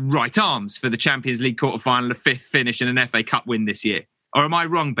give our right arms for the Champions League quarter-final, a 5th finish and an FA Cup win this year. Or am I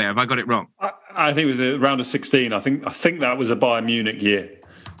wrong, Bear? Have I got it wrong? I think it was a round of 16. I think that was a Bayern Munich year.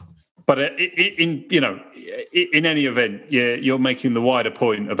 But in any event, you're making the wider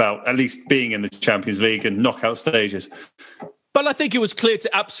point about at least being in the Champions League and knockout stages. But I think it was clear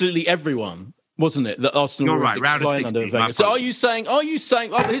to absolutely everyone, wasn't it, that Arsenal were round of 16. So are you saying?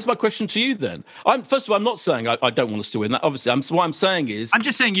 Well, here's my question to you then. First of all, I'm not saying I don't want us to win that. Obviously, what I'm saying is, I'm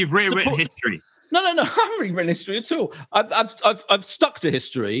just saying you've rewritten history. No, I haven't rewritten history at all. I've stuck to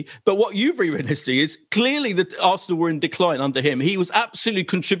history, but what you've rewritten history is clearly that Arsenal were in decline under him. He was absolutely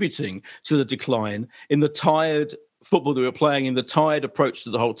contributing to the decline in the tired football that we were playing, in the tired approach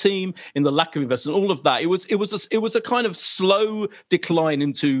to the whole team, in the lack of investment, all of that. It was a kind of slow decline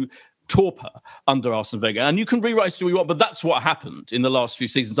into torpor under Arsene Wenger. And you can rewrite history you want, but that's what happened in the last few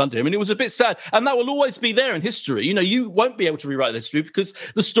seasons under him. And it was a bit sad. And that will always be there in history. You won't be able to rewrite history because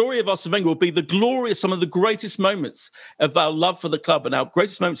the story of Arsene Wenger will be some of the greatest moments of our love for the club and our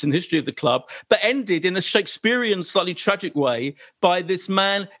greatest moments in the history of the club, but ended in a Shakespearean, slightly tragic way by this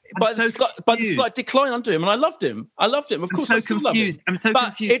man, by the slight decline under him. And I loved him. Of course, I still love him. I'm so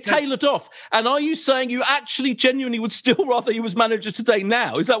confused. But it tailored off. And are you saying you actually genuinely would still rather he was manager today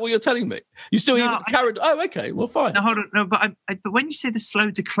now? Is that what you're telling me? You still even carried? Oh, okay. Well, fine. No, hold on. No, but when you say the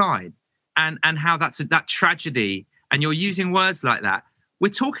slow decline and how that tragedy, and you're using words like that, we're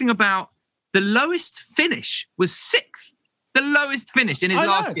talking about the lowest finish was 6th. The lowest finish in his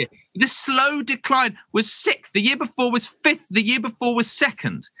last year. The slow decline was 6th. The year before was 5th. The year before was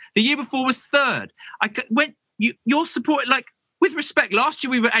 2nd. The year before was 3rd. You're supported, like, with respect, last year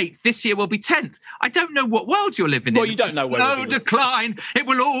we were 8th. This year we'll be 10th. I don't know what world you're living in. Well, you don't know where no decline. It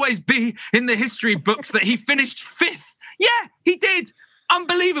will always be in the history books that he finished 5th. Yeah, he did.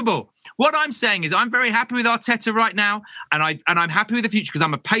 Unbelievable. What I'm saying is I'm very happy with Arteta right now, and I'm happy with the future because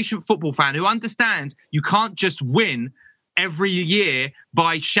I'm a patient football fan who understands you can't just win every year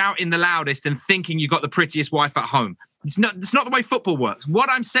by shouting the loudest and thinking you got the prettiest wife at home. It's not the way football works.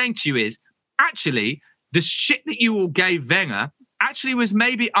 What I'm saying to you is, actually, the shit that you all gave Wenger actually was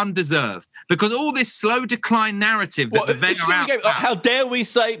maybe undeserved because all this slow decline narrative that the Wenger how dare we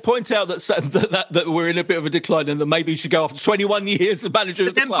point out that we're in a bit of a decline and that maybe you should go after 21 years as manager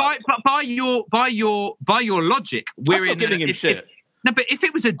of the club. By your logic, we're in giving him shit. No, but if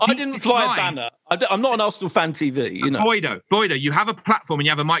it was a deep I didn't fly a banner. I'm not an Arsenal fan TV. Boydo, you have a platform and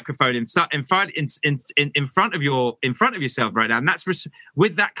you have a microphone in front of yourself right now, and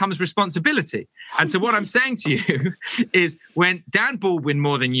with that comes responsibility. And so what I'm saying to you is, when Dan Baldwin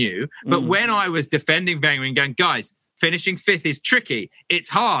more than you, but when I was defending Wenger and going, guys, finishing 5th is tricky, it's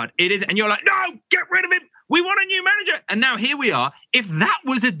hard, it is, and you're like, no, get rid of him. We want a new manager. And now here we are. If that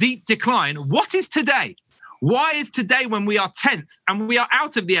was a deep decline, what is today? Why is today, when we are 10th and we are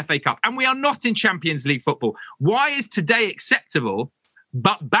out of the FA Cup and we are not in Champions League football, why is today acceptable?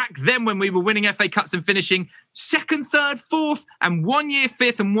 But back then, when we were winning FA Cups and finishing 2nd, 3rd, 4th, and 1 year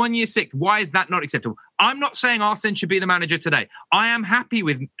 5th and 1 year 6th, why is that not acceptable? I'm not saying Arsene should be the manager today. I am happy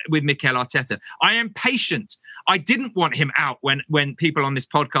with Mikel Arteta. I am patient. I didn't want him out when people on this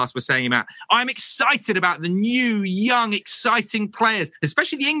podcast were saying him out. I'm excited about the new, young, exciting players,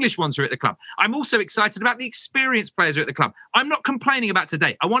 especially the English ones who are at the club. I'm also excited about the experienced players who are at the club. I'm not complaining about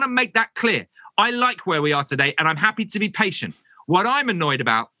today. I want to make that clear. I like where we are today, and I'm happy to be patient. What I'm annoyed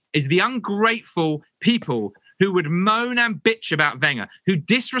about is the ungrateful people who would moan and bitch about Wenger, who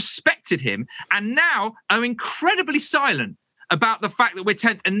disrespected him and now are incredibly silent about the fact that we're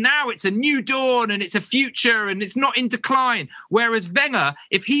 10th. And now it's a new dawn and it's a future and it's not in decline. Whereas Wenger,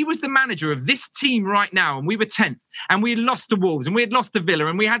 if he was the manager of this team right now and we were 10th and we had lost to Wolves and we had lost to Villa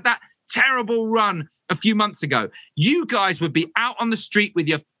and we had that terrible run a few months ago, you guys would be out on the street with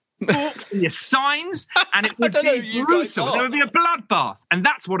your forks and your signs, and it would be brutal. There would be a bloodbath, and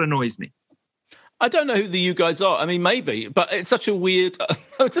that's what annoys me. I don't know who the you guys are. I mean, maybe, but it's such a weird.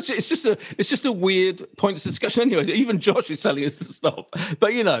 It's just a weird point of discussion. Anyway, even Josh is telling us to stop.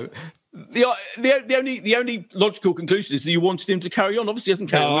 But the only logical conclusion is that you wanted him to carry on. Obviously, he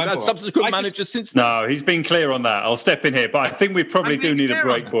hasn't carried on. We've had subsequent managers since. No, he's been clear on that. I'll step in here, but I think we probably do need a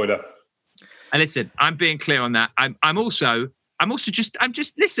break, Boyder. And listen, I'm being clear on that. I'm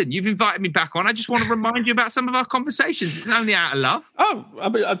just listen, you've invited me back on. I just want to remind you about some of our conversations. It's only out of love. Oh,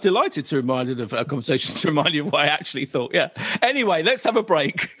 I'm delighted to remind you of our conversations, to remind you of what I actually thought. Yeah. Anyway, let's have a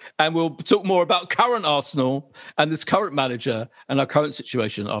break and we'll talk more about current Arsenal and this current manager and our current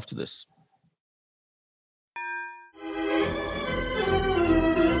situation after this.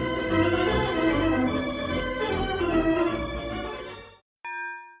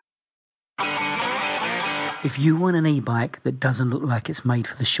 If you want an e-bike that doesn't look like it's made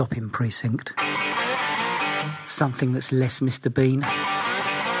for the shopping precinct, something that's less Mr. Bean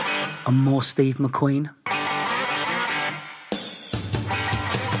and more Steve McQueen,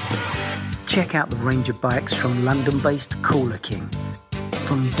 check out the range of bikes from London-based Cooler King.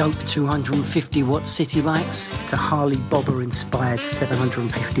 From dope 250-watt city bikes to Harley Bobber-inspired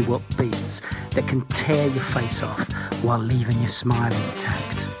 750-watt beasts that can tear your face off while leaving your smile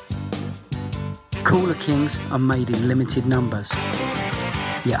intact. Cooler Kings are made in limited numbers,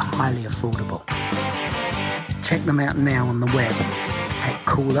 yet highly affordable. Check them out now on the web at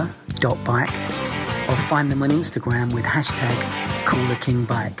cooler.bike or find them on Instagram with hashtag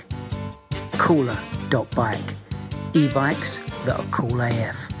CoolerKingBike. Cooler.bike. E-bikes that are cool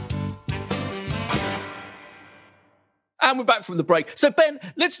AF. And we're back from the break. So, Ben,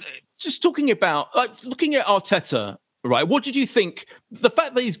 let's just talking about, looking at Arteta, right? What did you think? The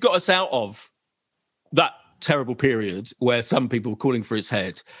fact that he's got us out of that terrible period where some people were calling for his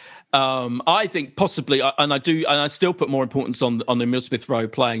head. I think possibly, and I still put more importance on Emile Smith-Rowe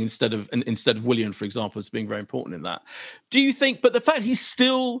playing instead of Willian, for example, as being very important in that. Do you think? But the fact he's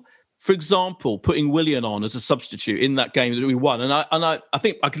still, for example, putting Willian on as a substitute in that game that we won, and I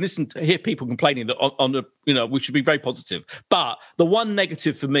think I can hear people complaining that we should be very positive. But the one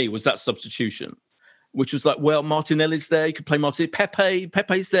negative for me was that substitution, which was like, well, Martinelli's there, you can play Martinelli,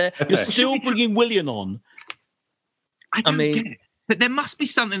 Pepe's there. You're still bringing Willian on. I don't get it. But there must be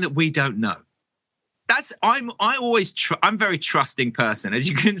something that we don't know. I'm a very trusting person, as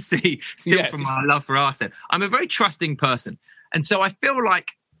you can see, still from my love for Arsene. I'm a very trusting person. And so I feel like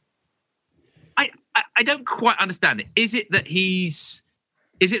I don't quite understand it. Is it that he's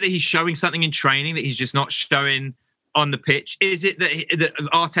showing something in training that he's just not showing on the pitch? Is it that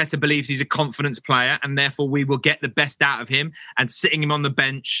Arteta believes he's a confidence player and therefore we will get the best out of him, and sitting him on the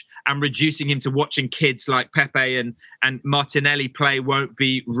bench and reducing him to watching kids like Pepe and Martinelli play won't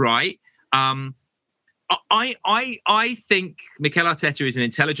be right? I think Mikel Arteta is an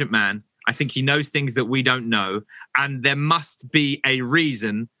intelligent man. I think he knows things that we don't know, and there must be a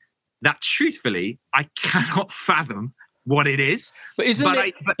reason that, truthfully, I cannot fathom what it is. But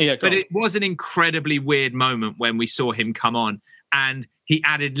it was an incredibly weird moment when we saw him come on, and he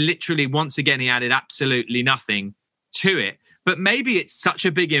added absolutely nothing to it. But maybe it's such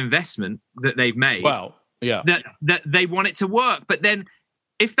a big investment that they've made that they want it to work. But then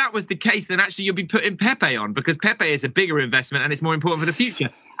if that was the case, then actually you'll be putting Pepe on, because Pepe is a bigger investment and it's more important for the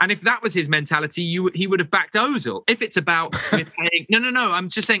future. And if that was his mentality, he would have backed Ozil. If it's about we're paying, no, I'm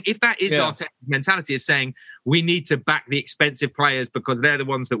just saying, if that is Arteta's mentality of saying we need to back the expensive players because they're the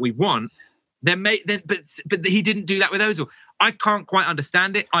ones that we want, but he didn't do that with Ozil. I can't quite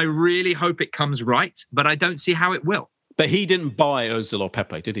understand it. I really hope it comes right, but I don't see how it will. But he didn't buy Ozil or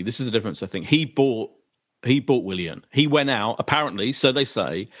Pepe, did he? This is the difference, I think. He bought Willian. He went out, apparently, so they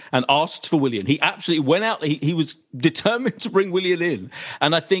say, and asked for Willian. He absolutely went out. He was determined to bring Willian in.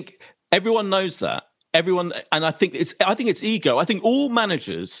 And I think everyone knows that. And I think it's ego. I think all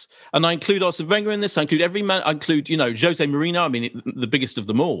managers, and I include Arsene Wenger in this, I include Jose Mourinho, I mean, the biggest of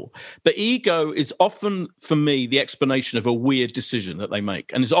them all. But ego is often, for me, the explanation of a weird decision that they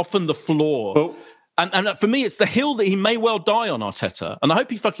make. And it's often the flaw. Well, And for me, it's the hill that he may well die on, Arteta. And I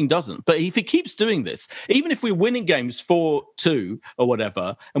hope he fucking doesn't. But if he keeps doing this, even if we're winning games 4-2 or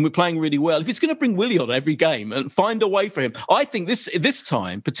whatever, and we're playing really well, if he's going to bring Willian on every game and find a way for him, I think this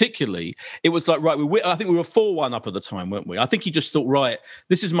time, particularly, it was like, right, I think we were 4-1 up at the time, weren't we? I think he just thought, right,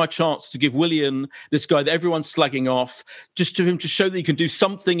 this is my chance to give Willian, this guy that everyone's slagging off, just to him to show that he can do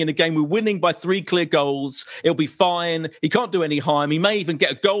something in a game. We're winning by 3 clear goals. It'll be fine. He can't do any harm. He may even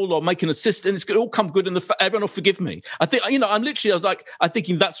get a goal or make an assist, and it's going to all come good, and everyone will forgive me. I think, I'm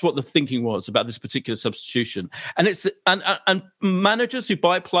thinking that's what the thinking was about this particular substitution. And it's and managers who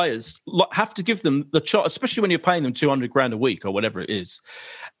buy players have to give them the chance, especially when you're paying them $200,000 a week or whatever it is.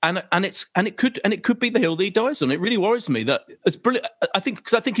 And it could be the hill that he dies on. It really worries me that it's brilliant. I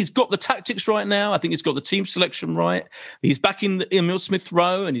think he's got the tactics right now. I think he's got the team selection right. He's back in Emile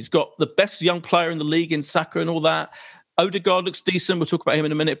Smith-Rowe, and he's got the best young player in the league in Saka and all that. Odegaard looks decent. We'll talk about him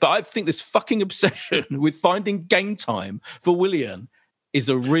in a minute. But I think this fucking obsession with finding game time for Willian is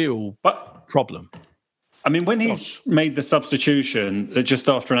a real problem. I mean, when he's made the substitution just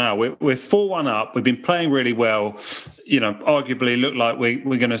after an hour, we're 4-1 up. We've been playing really well. Arguably look like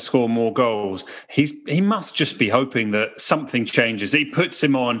we're going to score more goals. He must just be hoping that something changes. He puts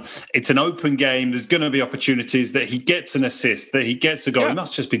him on. It's an open game. There's going to be opportunities that he gets an assist, that he gets a goal. He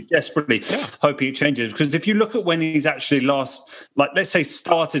must just be desperately hoping it changes. Because if you look at when he's actually last, let's say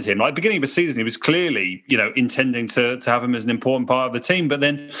started him, beginning of the season, he was clearly, intending to have him as an important part of the team. But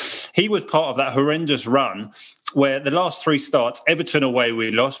then he was part of that horrendous run run where the last 3 starts, Everton away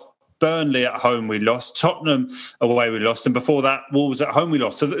we lost, Burnley at home we lost, Tottenham away we lost, and before that, Wolves at home we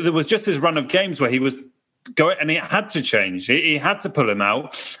lost. So there was just this run of games where he was going, and it had to change. He had to pull him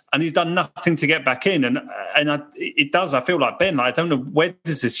out, and he's done nothing to get back in. It does. I feel like Ben. I don't know, where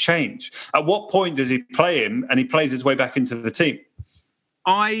does this change? At what point does he play him and he plays his way back into the team?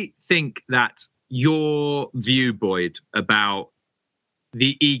 I think that your view, Boyd, about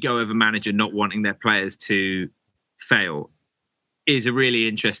the ego of a manager not wanting their players to fail is a really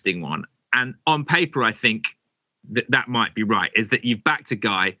interesting one. And on paper, I think that might be right, is that you've backed a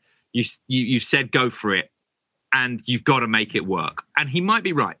guy, you've said go for it, and you've got to make it work. And he might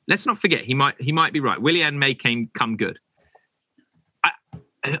be right. Let's not forget, he might be right. Willian may come good.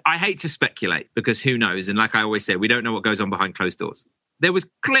 I hate to speculate because who knows? And like I always say, we don't know what goes on behind closed doors. There was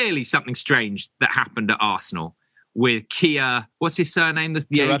clearly something strange that happened at Arsenal with Kia. What's his surname?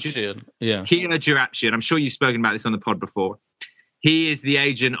 The agent? Yeah. Kia Joorabchian. I'm sure you've spoken about this on the pod before. He is the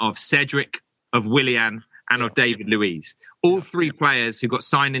agent of Cedric, of Willian, and of David Luiz. All 3 players who got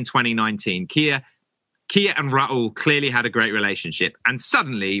signed in 2019. Kia and Raul clearly had a great relationship. And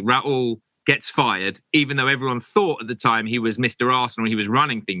suddenly Raul gets fired, even though everyone thought at the time he was Mr. Arsenal, he was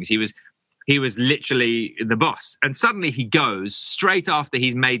running things. He was literally the boss. And suddenly he goes straight after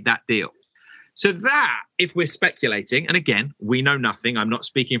he's made that deal. So that, if we're speculating, and again, we know nothing, I'm not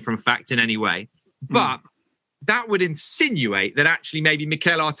speaking from fact in any way, but that would insinuate that actually maybe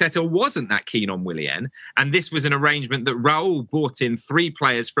Mikel Arteta wasn't that keen on Willian. And this was an arrangement that Raul bought in 3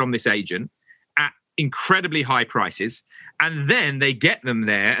 players from this agent at incredibly high prices. And then they get them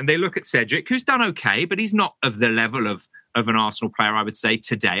there and they look at Cedric, who's done okay, but he's not of the level of an Arsenal player, I would say,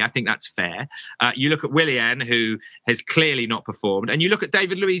 today. I think that's fair. You look at Willian, who has clearly not performed, and you look at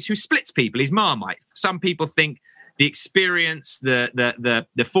David Luiz, who splits people. He's Marmite. Some people think the experience, the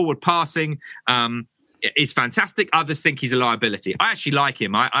forward passing is fantastic. Others think he's a liability. I actually like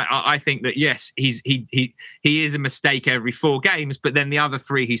him. I think that, yes, he is a mistake every 4 games, but then the other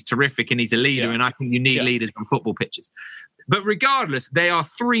 3, he's terrific and he's a leader, and I think you need leaders on football pitches. But regardless, they are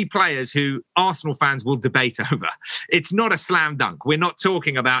 3 players who Arsenal fans will debate over. It's not a slam dunk. We're not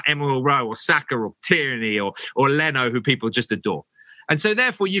talking about Emile Rowe or Saka or Tierney or Leno, who people just adore. And so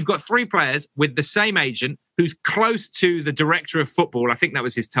therefore, you've got 3 players with the same agent who's close to the director of football. I think that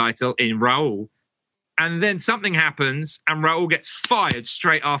was his title, in Raul. And then something happens and Raul gets fired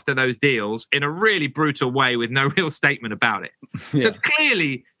straight after those deals in a really brutal way with no real statement about it. Yeah. So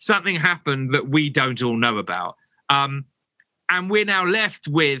clearly something happened that we don't all know about. And we're now left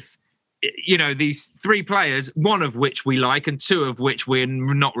with, these 3 players, one of which we like and 2 of which we're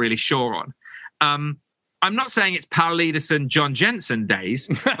not really sure on. I'm not saying it's Pal Lederson, John Jensen days,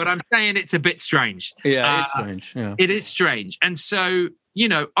 but I'm saying it's a bit strange. Yeah, it's strange. Yeah. It is strange. And so,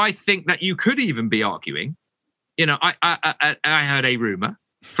 I think that you could even be arguing, I heard a rumour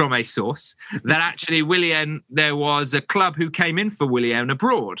from a source that actually Willian, there was a club who came in for Willian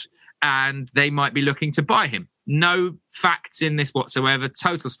abroad and they might be looking to buy him. No facts in this whatsoever,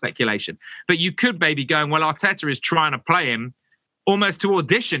 total speculation. But you could maybe go, well, Arteta is trying to play him almost to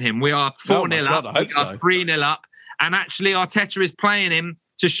audition him. We are 4-0 up, we are 3-0 up. And actually Arteta is playing him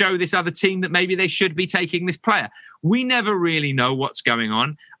to show this other team that maybe they should be taking this player. We never really know what's going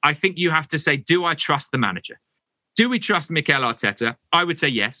on. I think you have to say, do I trust the manager? Do we trust Mikel Arteta? I would say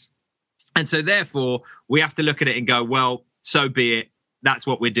yes. And so therefore, we have to look at it and go, well, so be it. That's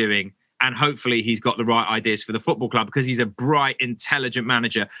what we're doing. And hopefully he's got the right ideas for the football club, because he's a bright, intelligent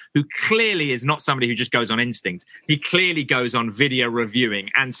manager who clearly is not somebody who just goes on instinct. He clearly goes on video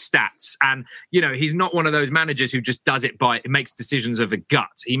reviewing and stats. And, he's not one of those managers who just does it makes decisions of a gut.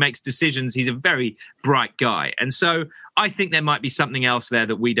 He makes decisions. He's a very bright guy. And so I think there might be something else there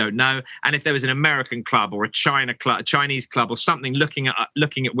that we don't know. And if there was an American club or a Chinese club or something looking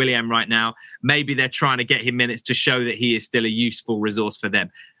at Willian right now, maybe they're trying to get him minutes to show that he is still a useful resource for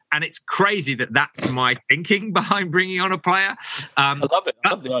them. And it's crazy that that's my thinking behind bringing on a player. I love it.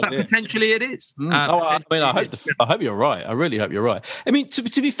 I love the idea. But potentially it is. I hope you're right. I really hope you're right. I mean, to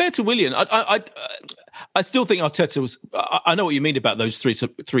be fair to Willian, I still think Arteta was. I know what you mean about those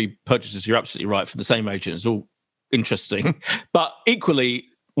three purchases. You're absolutely right. From the same agent, it's all interesting, but equally,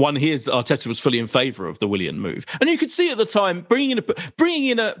 one hears that Arteta was fully in favour of the Willian move, and you could see at the time bringing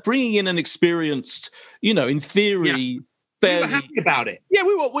in an experienced, in theory. Yeah. Fairly, we were happy about it. Yeah,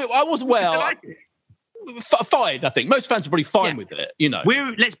 we were. I was fine. I think most fans are probably fine with it.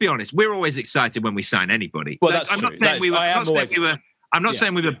 Let's be honest. We're always excited when we sign anybody. Well, that's I'm true. not saying I'm not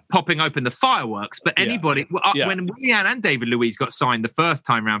saying we were popping open the fireworks, but anybody. When Willian and David Luiz got signed the first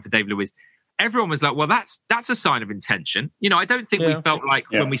time round for David Luiz, everyone was like, well, that's a sign of intention. I don't think we felt like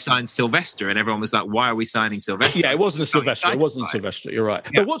when we signed Sylvester and everyone was like, why are we signing Sylvester? Yeah, it wasn't a Sylvester. It wasn't Sylvester. You're right.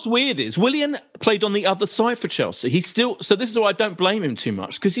 Yeah. But what's weird is Willian played on the other side for Chelsea. So this is why I don't blame him too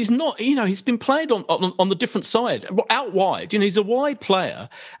much, because he's not, he's been played on the different side, out wide. He's a wide player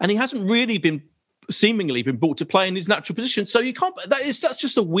and he hasn't really seemingly been brought to play in his natural position. So you can't, that's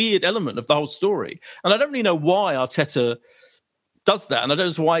just a weird element of the whole story. And I don't really know why Arteta does that, and I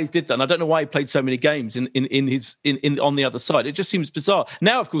don't know why he did that, and I don't know why he played so many games in on the other side. It just seems bizarre.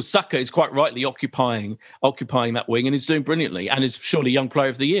 Now, of course, Saka is quite rightly occupying that wing, and is doing brilliantly, and is surely Young Player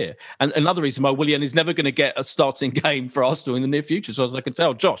of the Year. And another reason why Willian is never going to get a starting game for Arsenal in the near future, as far as I can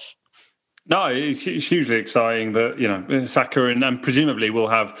tell. Josh. No, it's hugely exciting that Saka and presumably will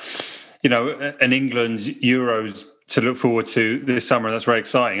have an England's Euros to look forward to this summer, and that's very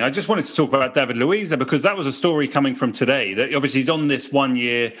exciting. I just wanted to talk about David Luiz, because that was a story coming from today, that obviously he's on this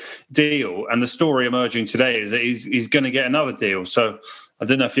 1-year deal, and the story emerging today is that he's going to get another deal. So I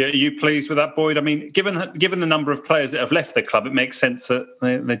don't know if are you pleased with that, Boyd? I mean, given the number of players that have left the club, it makes sense that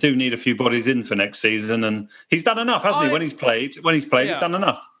they do need a few bodies in for next season, and he's done enough, hasn't he? When he's played, he's done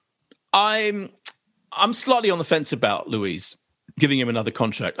enough. I'm slightly on the fence about Luiz giving him another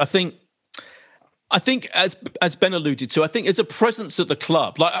contract. I think, as Ben alluded to, I think as a presence at the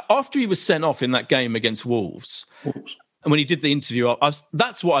club, like after he was sent off in that game against Wolves, and when he did the interview,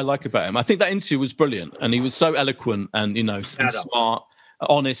 that's what I like about him. I think that interview was brilliant, and he was so eloquent and and smart,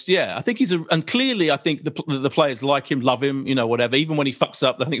 honest. Yeah, I think and clearly, I think the players like him, love him, whatever. Even when he fucks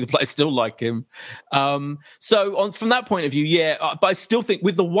up, I think the players still like him. So from that point of view, but I still think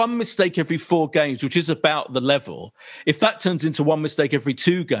with the one mistake every 4 games, which is about the level, if that turns into one mistake every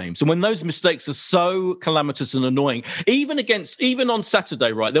 2 games, and when those mistakes are so calamitous and annoying, even on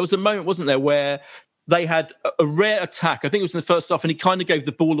Saturday, right, there was a moment, wasn't there, where they had a rare attack. I think it was in the first half, and he kind of gave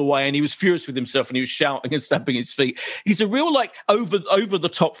the ball away, and he was furious with himself, and he was shouting and stamping his feet. He's a real over the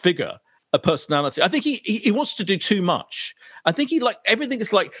top figure, a personality. I think he wants to do too much. I think everything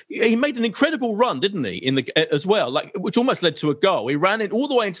is he made an incredible run, didn't he? As well, which almost led to a goal. He ran it all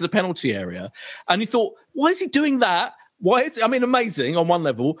the way into the penalty area, and you thought, why is he doing that? Amazing on one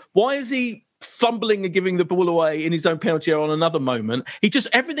level. Why is he fumbling and giving the ball away in his own penalty area on another moment?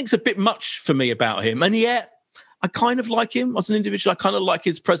 Everything's a bit much for me about him. And yet I kind of like him as an individual. I kind of like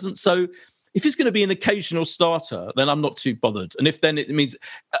his presence. So if he's going to be an occasional starter, then I'm not too bothered. And if then it means,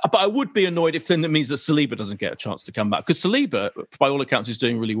 but I would be annoyed if then it means that Saliba doesn't get a chance to come back, because Saliba, by all accounts, is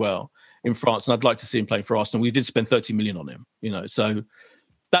doing really well in France. And I'd like to see him play for Arsenal. We did spend 30 million on him, so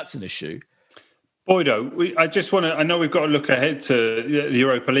that's an issue. Boydo, I know we've got to look ahead to the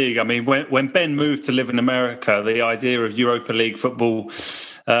Europa League. I mean, when Ben moved to live in America, the idea of Europa League football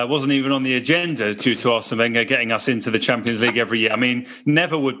wasn't even on the agenda due to Arsene Wenger getting us into the Champions League every year. I mean,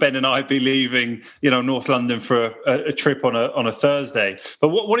 never would Ben and I be leaving, North London for a trip on a Thursday. But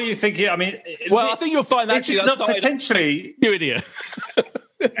what are you thinking? I mean, I think you'll find actually that's potentially. You idiot.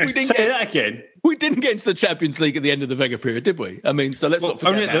 Say that again. We didn't get into the Champions League at the end of the Wenger period, did we? I mean, so let's not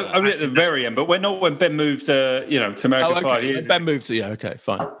forget only at the very end. But when Ben moved to America 5 years. Ben moved to okay,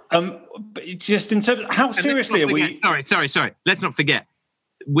 fine. But just in terms of how seriously are we? Sorry. Let's not forget.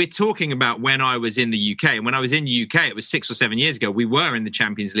 We're talking about when I was in the UK. And when I was in the UK, it was 6 or 7 years ago. We were in the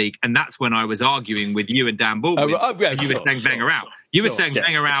Champions League. And that's when I was arguing with you and Dan Baldwin. You were saying Wenger out. You were saying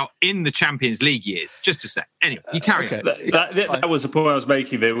Wenger out in the Champions League years, just to say. Anyway, you carry on. That was the point I was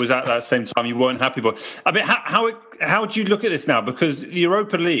making. That was at that same time you weren't happy. But I mean, how do you look at this now? Because the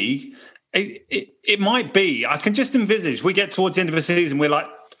Europa League, it might be. I can just envisage we get towards the end of the season, we're like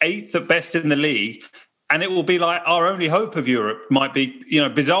 8th at best in the league. And it will be like our only hope of Europe might be,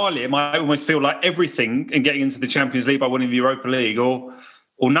 bizarrely, it might almost feel like everything in getting into the Champions League by winning the Europa League or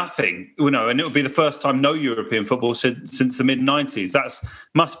nothing, and it will be the first time no European football since the mid-90s. That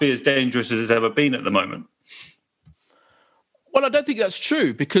must be as dangerous as it's ever been at the moment. Well, I don't think that's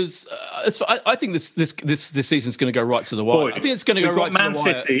true, because I think this season is going to go right to the wire. I think it's going to go right to the wire. Man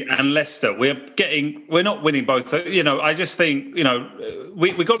City and Leicester. We're not winning both. I just think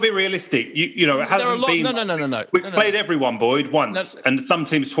we've got to be realistic. It hasn't been. No. We've played everyone, Boyd, once, and some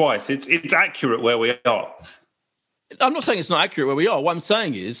teams twice. It's accurate where we are. I'm not saying it's not accurate where we are. What I'm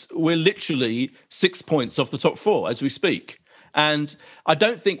saying is we're literally 6 points off the top 4 as we speak. And I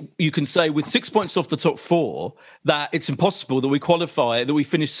don't think you can say with 6 points off the top 4 that it's impossible that we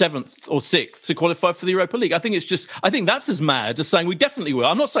finish 7th or 6th to qualify for the Europa League. I think that's as mad as saying we definitely will.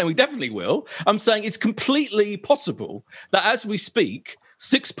 I'm not saying we definitely will. I'm saying it's completely possible that as we speak,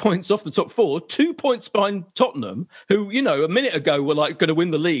 6 points off the top four, 2 points behind Tottenham, who, you know, a minute ago were like going to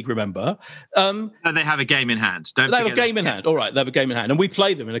win the league, remember? And they have a game in hand. They have a game in hand. All right, they have a game in hand. And we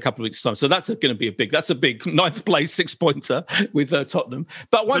play them in a couple of weeks' time. So that's going to be that's a big ninth place 6-pointer with Tottenham.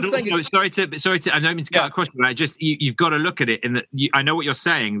 But one thing is... Sorry to, I don't mean to cut across you, but you've got to look at it in that. I know what you're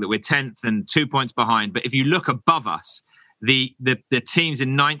saying, that we're 10th and 2 points behind. But if you look above us, the teams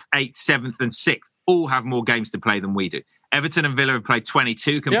in 9th, 8th, 7th and 6th all have more games to play than we do. Everton and Villa have played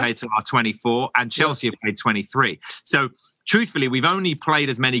 22 compared to our 24, and Chelsea have played 23. So, truthfully, we've only played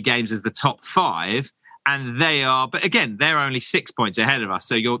as many games as the top 5, and they are, but again, they're only 6 points ahead of us.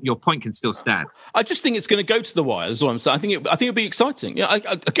 So your point can still stand. I just think it's going to go to the wire. That's what I'm saying. I think it'll be exciting. You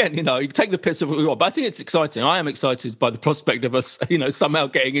know, you take the piss of what we want, but I think it's exciting. I am excited by the prospect of us, you know, somehow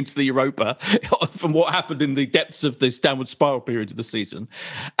getting into the Europa from what happened in the depths of this downward spiral period of the season.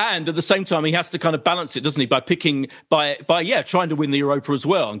 And at the same time, he has to kind of balance it, doesn't he, by trying to win the Europa as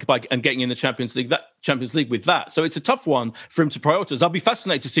well, and getting in the Champions League with that. So it's a tough one for him to prioritise. I'll be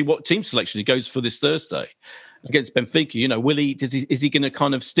fascinated to see what team selection he goes for this Thursday against Benfica. You know, is he going to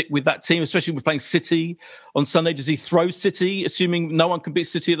kind of stick with that team, especially with playing City on Sunday? Does he throw City, assuming no one can beat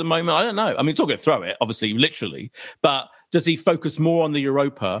City at the moment? I don't know. I mean, he's not going to throw it, obviously, literally, but does he focus more on the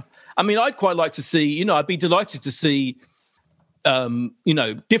Europa? I mean, I'd quite like to see, you know, I'd be delighted to see, you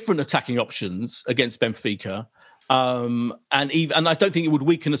know, different attacking options against Benfica. And I don't think it would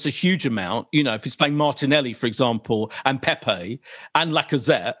weaken us a huge amount, you know, if he's playing Martinelli, for example, and Pepe and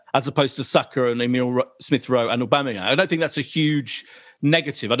Lacazette, as opposed to Saka and Emile Smith-Rowe and Aubameyang. I don't think that's a huge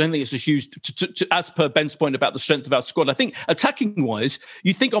negative. I don't think it's a huge, as per Ben's point about the strength of our squad. I think attacking-wise,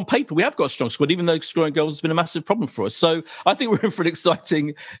 you think on paper we have got a strong squad, even though scoring goals has been a massive problem for us. So I think we're in for an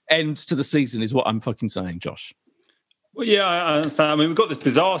exciting end to the season, is what I'm fucking saying, Josh. Well, yeah, I understand. I mean, we've got this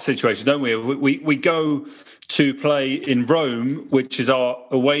bizarre situation, don't we? We go to play in Rome, which is our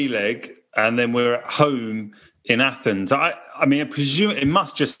away leg, and then we're at home in Athens. I mean, I presume it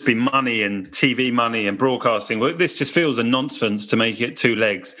must just be money and TV money and broadcasting. Well, this just feels a nonsense to make it 2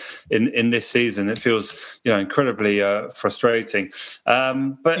 legs in this season. It feels, you know, incredibly frustrating.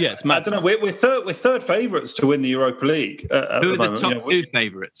 But yes, I don't know. We're third favourites to win the Europa League. Who are the top 2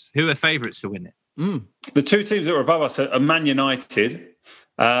 favourites? Who are favourites to win it? The 2 teams that are above us are Man United,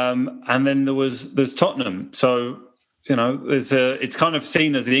 and then there's Tottenham. So, you know, it's kind of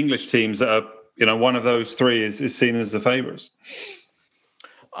seen as the English teams that are, you know, one of those 3 is seen as the favourites.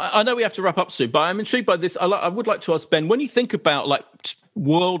 I know we have to wrap up soon, but I'm intrigued by this. I would like to ask Ben, when you think about like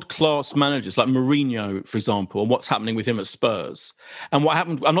world-class managers like Mourinho, for example, and what's happening with him at Spurs, and what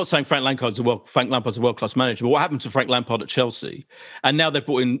happened, I'm not saying Frank Lampard's a world-class manager, but what happened to Frank Lampard at Chelsea? And now they've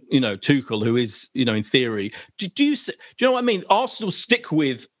brought in, you know, Tuchel, who is, you know, in theory. Do you know what I mean? Arsenal stick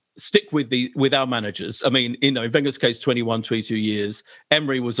with our managers. I mean, you know, in Wenger's case, 21, 22 years.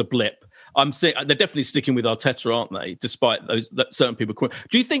 Emery was a blip. I'm saying they're definitely sticking with Arteta, aren't they? Despite that certain people.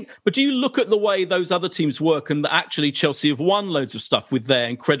 Do you look at the way those other teams work, and actually Chelsea have won loads of stuff with their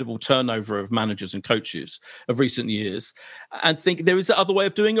incredible turnover of managers and coaches of recent years, and think there is that other way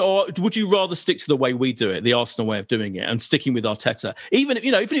of doing it, or would you rather stick to the way we do it, the Arsenal way of doing it, and sticking with Arteta, even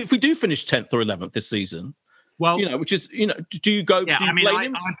if we do finish 10th or 11th this season? Well, you know, which is, you know, do you go? Yeah, do you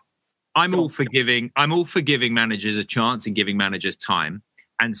blame him? I'm all for giving managers a chance and giving managers time.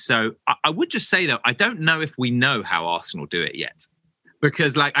 And so I would just say, though, I don't know if we know how Arsenal do it yet.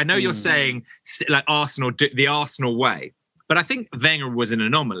 Because, like, I know you're saying, like, Arsenal, the Arsenal way. But I think Wenger was an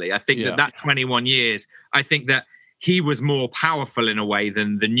anomaly. I think that 21 years, I think that he was more powerful in a way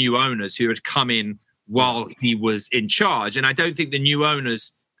than the new owners who had come in while he was in charge. And I don't think the new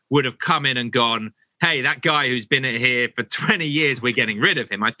owners would have come in and gone, hey, that guy who's been here for 20 years, we're getting rid of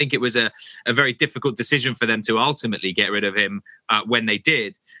him. I think it was a very difficult decision for them to ultimately get rid of him when they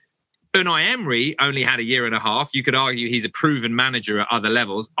did. Unai Emery only had a year and a half. You could argue he's a proven manager at other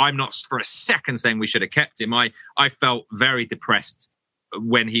levels. I'm not for a second saying we should have kept him. I felt very depressed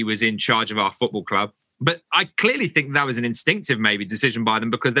when he was in charge of our football club. But I clearly think that was an instinctive maybe decision by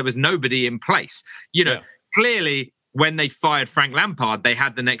them because there was nobody in place. You know, clearly when they fired Frank Lampard, they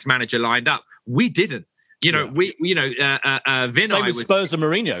had the next manager lined up. We didn't. You know, Vinay same with Spurs and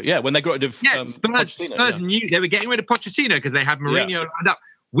Mourinho. Yeah, when they got rid of Spurs knew they were getting rid of Pochettino because they had Mourinho lined up.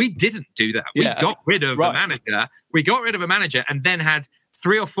 We didn't do that. We got rid of a manager. We got rid of a manager and then had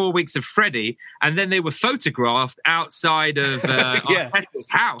 3 or 4 weeks of Freddie, and then they were photographed outside of Arteta's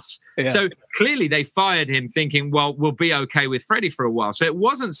house. Yeah. So clearly they fired him thinking, well, we'll be okay with Freddie for a while. So it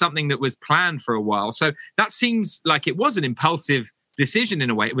wasn't something that was planned for a while. So that seems like it was an impulsive decision in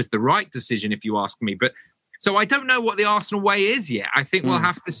a way. It was the right decision, if you ask me. But So I don't know what the Arsenal way is yet. I think we'll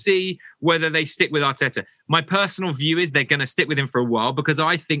have to see whether they stick with Arteta. My personal view is they're going to stick with him for a while because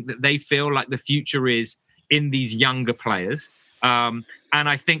I think that they feel like the future is in these younger players. And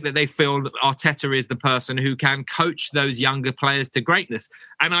I think that they feel that Arteta is the person who can coach those younger players to greatness.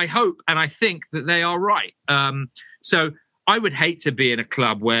 And I hope and I think that they are right. So I would hate to be in a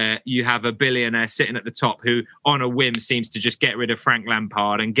club where you have a billionaire sitting at the top who on a whim seems to just get rid of Frank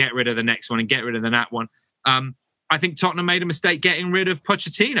Lampard and get rid of the next one and get rid of the that one. I think Tottenham made a mistake getting rid of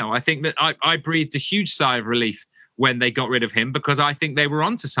Pochettino. I think that I breathed a huge sigh of relief when they got rid of him because I think they were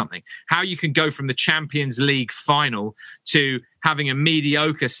onto something. How you can go from the Champions League final to having a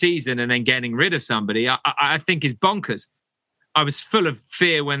mediocre season and then getting rid of somebody, I think is bonkers. I was full of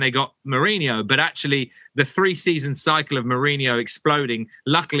fear when they got Mourinho, but actually the 3-season cycle of Mourinho exploding,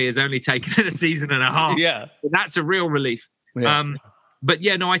 luckily, has only taken a season and a half. Yeah. That's a real relief. Yeah. But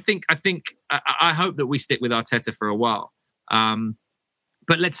yeah, no, I hope that we stick with Arteta for a while.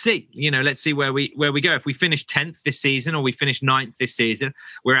 But let's see, let's see where we go. If we finish 10th this season or we finish 9th this season,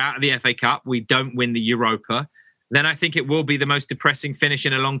 we're out of the FA Cup, we don't win the Europa, then I think it will be the most depressing finish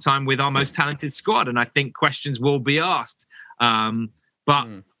in a long time with our most talented squad. And I think questions will be asked. But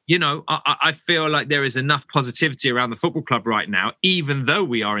I feel like there is enough positivity around the football club right now, even though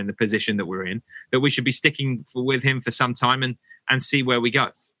we are in the position that we're in, that we should be sticking with him for some time and see where we go.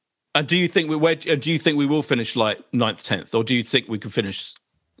 And do you think we will finish like 9th, 10th, or do you think we could finish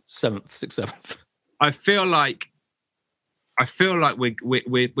 7th, 6th, 7th? I feel like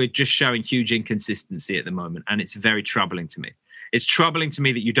we're just showing huge inconsistency at the moment, and it's very troubling to me. It's troubling to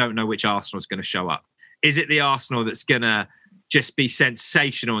me that you don't know which Arsenal is going to show up. Is it the Arsenal that's going to just be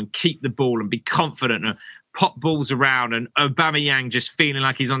sensational and keep the ball and be confident and pop balls around and Aubameyang just feeling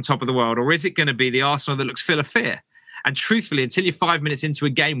like he's on top of the world? Or is it going to be the Arsenal that looks full of fear? And truthfully, until you're 5 minutes into a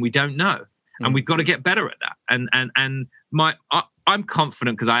game, we don't know. And we've got to get better at that. And I'm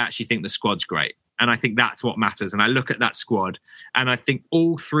confident because I actually think the squad's great. And I think that's what matters. And I look at that squad and I think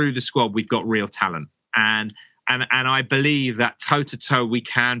all through the squad, we've got real talent. And I believe that toe-to-toe we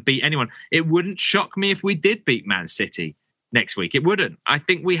can beat anyone. It wouldn't shock me if we did beat Man City next week. It wouldn't. I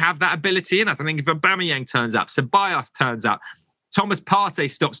think we have that ability in us. I think if Aubameyang turns up, Ceballos turns up, Thomas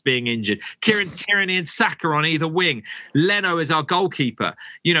Partey stops being injured, Kieran Tierney and Saka on either wing, Leno is our goalkeeper,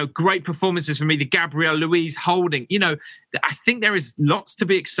 great performances from either Gabriel, Luiz, Holding. I think there is lots to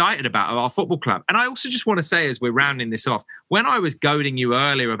be excited about of our football club. And I also just want to say, as we're rounding this off, when I was goading you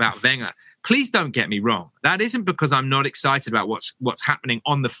earlier about Wenger, please don't get me wrong. That isn't because I'm not excited about what's happening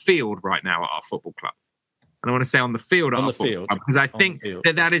on the field right now at our football club. And I want to say on the field at our football club, because I think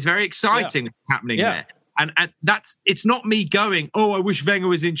that is very exciting happening there. And that's, it's not me going, oh, I wish Wenger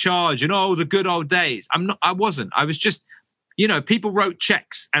was in charge and the good old days. I wasn't. I was just, people wrote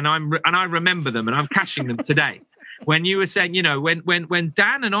checks and I remember them and I'm cashing them today. When you were saying, when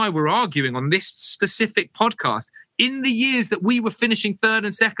Dan and I were arguing on this specific podcast, in the years that we were finishing 3rd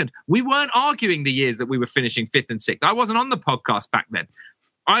and 2nd, we weren't arguing the years that we were finishing 5th and 6th. I wasn't on the podcast back then.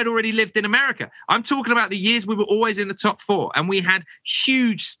 I'd already lived in America. I'm talking about the years we were always in the top 4 and we had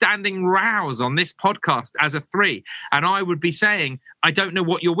huge standing rows on this podcast as a 3. And I would be saying, I don't know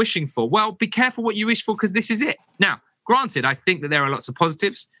what you're wishing for. Well, be careful what you wish for because this is it. Now, granted, I think that there are lots of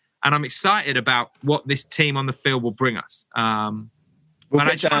positives and I'm excited about what this team on the field will bring us.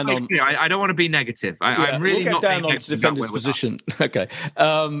 I don't want to be negative. I'm really we'll not get down being on to defender's position. Okay.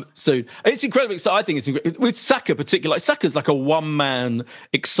 So it's incredibly exciting. I think it's incredible. With Saka particularly. Saka's like a one-man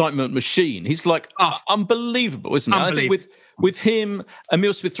excitement machine. He's like unbelievable, isn't it? I think with him,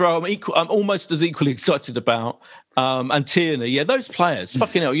 Emile Smith-Rowe, I'm almost as equally excited about. And Tierney, those players,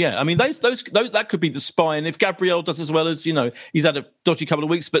 fucking hell, I mean, those that could be the spine. If Gabriel does as well as he's had a dodgy couple of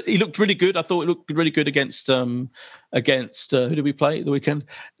weeks, but he looked really good. I thought he looked really good against who did we play at the weekend?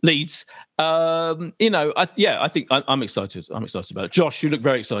 Leeds. I think I'm excited. I'm excited about it. Josh, you look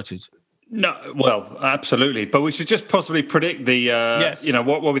very excited. No, well, absolutely. But we should just possibly predict the,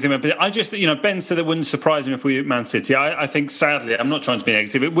 what we think about it. I just, Ben said it wouldn't surprise me if we beat Man City. I think, sadly, I'm not trying to be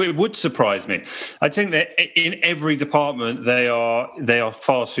negative. It would surprise me. I think that in every department, they are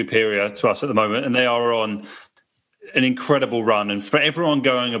far superior to us at the moment, and they are on an incredible run. And for everyone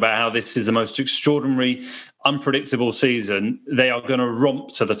going about how this is the most extraordinary, unpredictable season, they are going to romp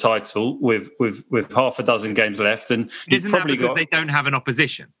to the title with half a dozen games left. And isn't that because they don't have an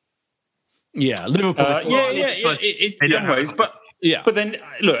opposition? Yeah, Liverpool. In ways, but Yeah. But then,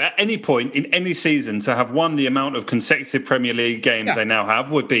 look, at any point in any season to have won the amount of consecutive Premier League games they now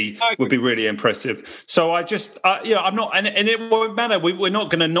have would be really impressive. So I just, I'm not, and it won't matter. We're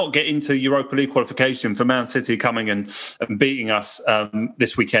not going to not get into Europa League qualification for Man City coming and beating us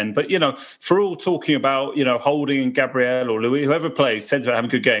this weekend. But, for all talking about, Holding and Gabriel or Louis, whoever plays, says about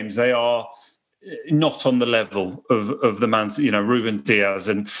having good games, they are not on the level of the man, Ruben Diaz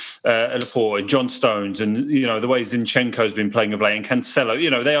and Laporte and John Stones and, the way Zinchenko's been playing of late and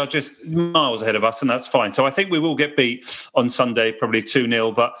Cancelo, they are just miles ahead of us, and that's fine. So I think we will get beat on Sunday, probably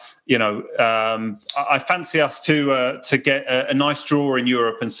 2-0. But, I fancy us to get a nice draw in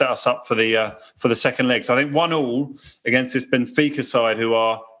Europe and set us up for the second leg. So I think 1-1 against this Benfica side who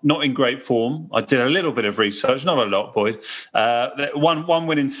are not in great form. I did a little bit of research, not a lot, Boyd. One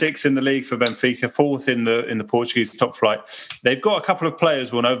win in 6 in the league for Benfica, 4th in the Portuguese top flight. They've got a couple of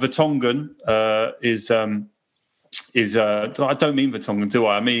players. Well, no, Vertonghen is. I don't mean Vertonghen, do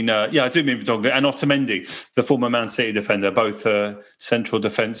I? I mean, I do mean Vertonghen and Otamendi, the former Man City defender, both central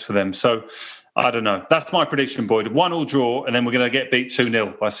defence for them. So I don't know. That's my prediction, Boyd. 1-1 draw, and then we're going to get beat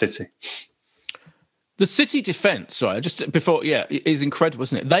 2-0 by City. The City defence, right, just before, is incredible,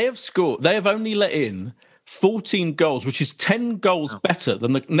 isn't it? They have only let in 14 goals, which is 10 goals better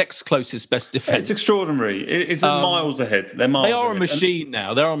than the next closest best defence. It's extraordinary. It's miles ahead. They are a machine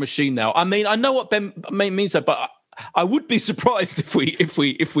now. They're a machine now. I mean, I know what Ben means, but I would be surprised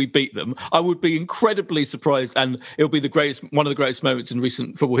if we beat them. I would be incredibly surprised, and it'll be one of the greatest moments in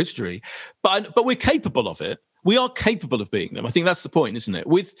recent football history. But we're capable of it. We are capable of beating them. I think that's the point, isn't it?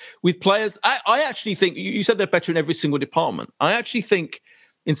 With players, I actually think you said they're better in every single department. I actually think,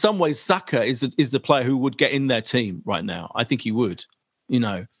 in some ways, Saka is the player who would get in their team right now. I think he would.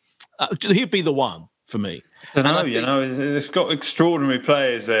 He'd be the one for me. I don't know, it's got extraordinary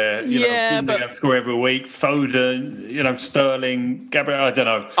players there. But score every week. Foden, Sterling, Gabriel. I don't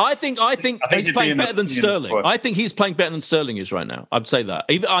know. I think he's playing better than Sterling. I think he's playing better than Sterling is right now. I'd say that.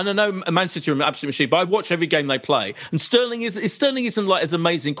 I don't know, Man City are an absolute machine, but I've watched every game they play, and Sterling isn't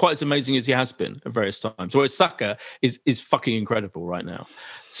like quite as amazing as he has been at various times. Whereas Saka is fucking incredible right now.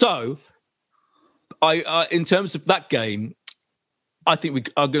 So, I in terms of that game, I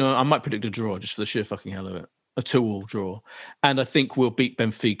think I might predict a draw just for the sheer fucking hell of it. A 2-2 draw. And I think we'll beat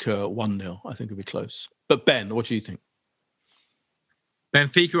Benfica 1-0. I think it'll be close. But Ben, what do you think?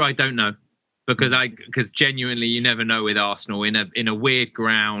 Benfica, I don't know. Because genuinely you never know with Arsenal in a weird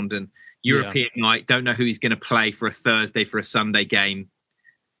ground and European night, don't know who he's going to play for a Thursday for a Sunday game.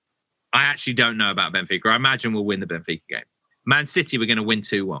 I actually don't know about Benfica. I imagine we'll win the Benfica game. Man City, we're going to win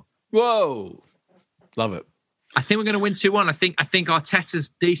 2-1. Whoa. Love it. I think we're going to win 2-1. I think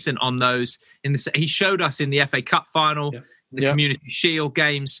Arteta's decent on those. He showed us in the FA Cup final, the Community Shield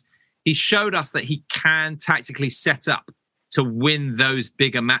games. He showed us that he can tactically set up to win those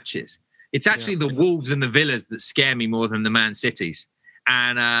bigger matches. It's actually the Wolves and the Villas that scare me more than the Man Cities.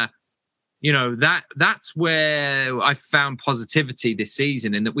 And, that's where I found positivity this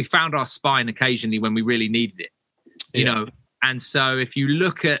season, in that we found our spine occasionally when we really needed it. You know, and so if you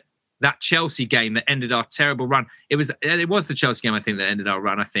look at that Chelsea game that ended our terrible run, it was the Chelsea game, I think, that ended our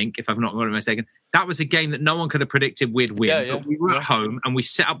run, I think, if I've not got it mistaken. That was a game that no one could have predicted we'd win. But we were at home and we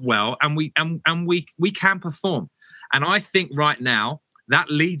set up well and we can perform. And I think right now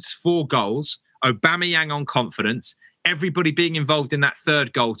that leads 4 goals, Aubameyang on confidence, everybody being involved in that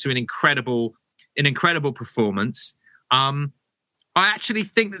third goal to an incredible performance. I actually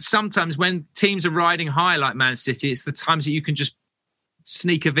think that sometimes when teams are riding high like Man City, it's the times that you can just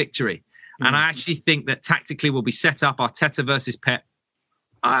sneak a victory. And I actually think that tactically we'll be set up Arteta versus Pep.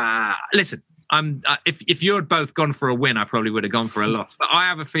 Listen, if you had both gone for a win, I probably would have gone for a loss. But I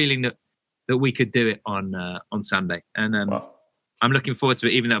have a feeling that we could do it on Sunday. And I'm looking forward to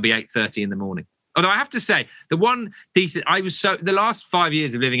it, even though it'll be 8:30 in the morning. Although I have to say, the last 5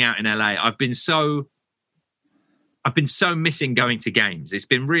 years of living out in LA, I've been so missing going to games. It's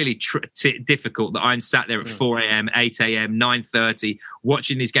been really difficult that I'm sat there at 4 a.m., 8 a.m., 9:30,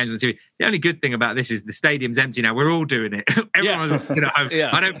 watching these games on TV. The only good thing about this is the stadium's empty now. We're all doing it. Everyone's watching at home.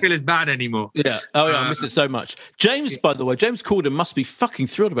 I don't feel as bad anymore. Yeah. Oh, yeah, I miss it so much. James, by the way, James Corden must be fucking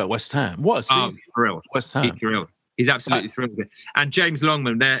thrilled about West Ham. What a season. Thrilled. West Ham. He's thrilled. He's absolutely thrilled. And James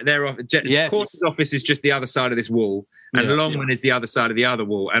Longman, their Corden's office is just the other side of this wall, and Longman is the other side of the other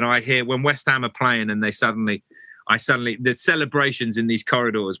wall. And I hear when West Ham are playing and the celebrations in these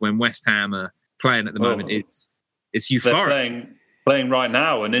corridors when West Ham are playing at the moment, it's euphoric. They're playing right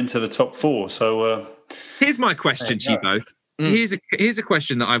now and into the top 4. So here's my question to you both. Here's a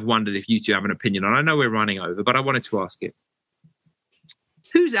question that I've wondered if you two have an opinion on. I know we're running over, but I wanted to ask it.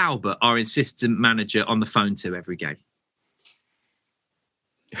 Who's Albert, our assistant manager, on the phone to every game?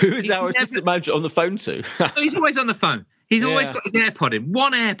 Who is our assistant manager on the phone to? He's always on the phone. He's always got his AirPod in.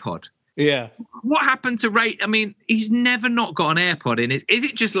 One AirPod. Yeah. What happened to rate? I mean, he's never not got an AirPod in. Is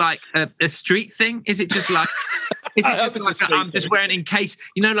it just like a street thing? Is it just like... Is it just like I'm just wearing it in case,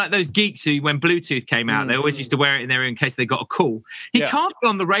 like those geeks who, when Bluetooth came out, they always used to wear it in their ear in case they got a call. He can't be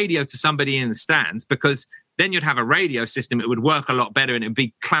on the radio to somebody in the stands, because then you'd have a radio system that would work a lot better and it would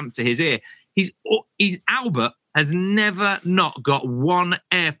be clamped to his ear. He's Albert has never not got one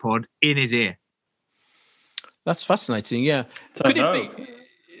AirPod in his ear. That's fascinating. Yeah. Could it be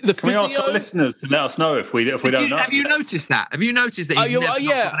the physio? Can we ask our listeners to let us know if we don't know? Have you noticed that? Have you noticed that? He's never got an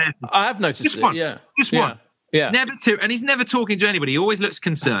AirPod? I have noticed it. Yeah, just one. Yeah. Never two, and he's never talking to anybody. He always looks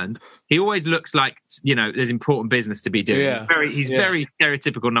concerned. He always looks like there's important business to be doing. Yeah. He's very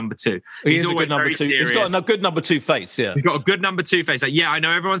stereotypical number two. He's always very serious. He's got a good number two face. Yeah, he's got a good number two face. Like, I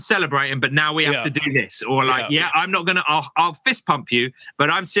know everyone's celebrating, but now we have to do this. Or like, I'm not gonna. I'll fist pump you, but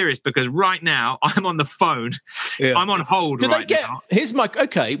I'm serious because right now I'm on the phone. Yeah. I'm on hold. Now. Here's my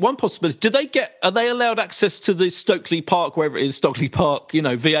one possibility. Are they allowed access to the Stokely Park, wherever it is, Stokely Park?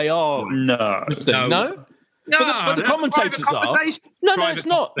 VAR. No. But the commentators are. No, it's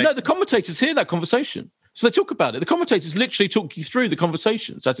not. No, the commentators hear that conversation. So they talk about it. The commentators literally talk you through the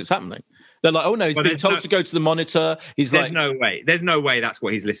conversations as it's happening. They're like, oh no, he's been told to go to the monitor. There's no way that's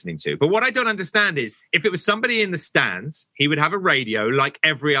what he's listening to. But what I don't understand is, if it was somebody in the stands, he would have a radio like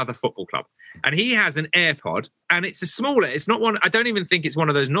every other football club. And he has an AirPod, and it's it's not one, I don't even think it's one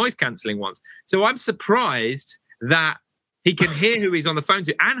of those noise cancelling ones. So I'm surprised that he can hear who he's on the phone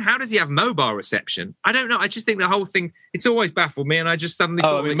to. And how does he have mobile reception? I don't know. I just think the whole thing, it's always baffled me. And I just suddenly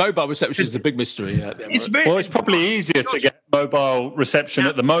thought... mobile reception is a big mystery. Yeah. It's probably easier to get mobile reception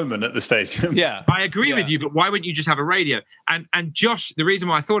at the moment at the stadium. Yeah. I agree with you, but why wouldn't you just have a radio? And Josh, the reason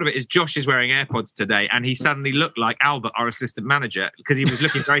why I thought of it is Josh is wearing AirPods today, and he suddenly looked like Albert, our assistant manager, because he was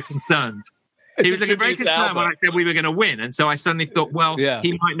looking very concerned. He was looking very concerned when I said we were going to win. And so I suddenly thought,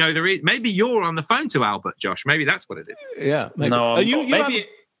 he might know the reason. Maybe you're on the phone to Albert, Josh. Maybe that's what it is. Yeah. Maybe. No,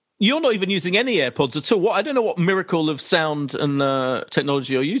 you're not even using any AirPods at all. I don't know what miracle of sound and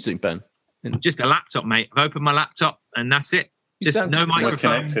technology you're using, Ben. Just a laptop, mate. I've opened my laptop and that's it. Just no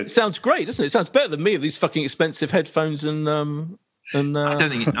microphone. It sounds great, doesn't it? It sounds better than me with these fucking expensive headphones and I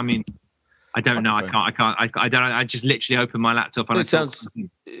don't think I don't know. I can't. I don't. I just literally open my laptop and it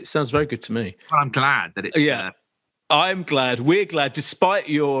sounds very good to me. Well, I'm glad that it's. I'm glad. We're glad, despite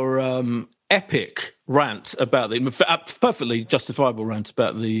your epic rant about perfectly justifiable rant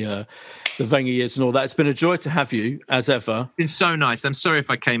about the Wenger years and all that. It's been a joy to have you as ever. It's been so nice. I'm sorry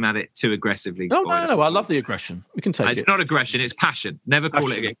if I came at it too aggressively. No. I love the aggression. We can take it. It's not aggression. It's passion. Never call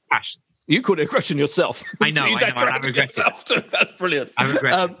it passion. You called it aggression yourself. I know. I regret it. That's brilliant. I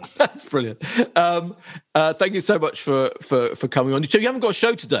regret it. That's brilliant. Thank you so much for coming on. So you haven't got a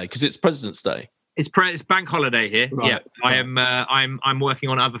show today because it's President's Day. It's bank holiday here. Right. Yeah, I'm working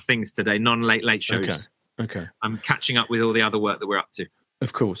on other things today, non-late shows. Okay. I'm catching up with all the other work that we're up to.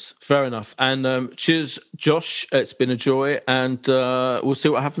 Of course, fair enough. And cheers, Josh. It's been a joy, and we'll see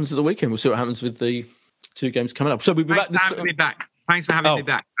what happens at the weekend. We'll see what happens with the 2 games coming up. So we'll be back. Thanks for having me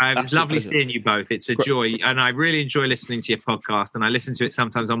back. It's lovely seeing you both. It's a joy, and I really enjoy listening to your podcast. And I listen to it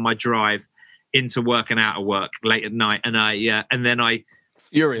sometimes on my drive into work and out of work late at night, and then I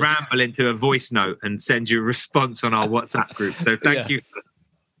ramble into a voice note and send you a response on our WhatsApp group. So thank you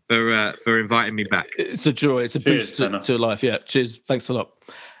for inviting me back. It's a joy. It's a boost to life. Yeah. Cheers. Thanks a lot.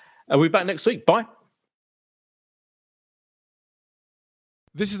 And we'll be back next week. Bye.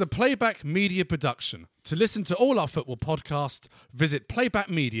 This is a Playback Media production. To listen to all our football podcasts, visit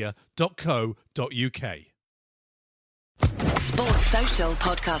playbackmedia.co.uk. Sports Social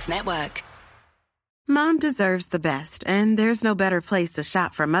Podcast Network. Mom deserves the best, and there's no better place to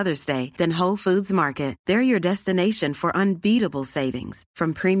shop for Mother's Day than Whole Foods Market. They're your destination for unbeatable savings,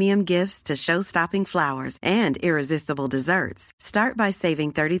 from premium gifts to show-stopping flowers and irresistible desserts. Start by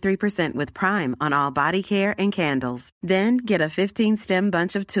saving 33% with Prime on all body care and candles. Then get a 15-stem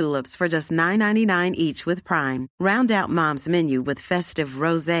bunch of tulips for just $9.99 each with Prime. Round out Mom's menu with festive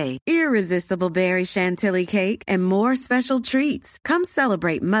rosé, irresistible berry chantilly cake, and more special treats. Come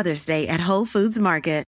celebrate Mother's Day at Whole Foods Market.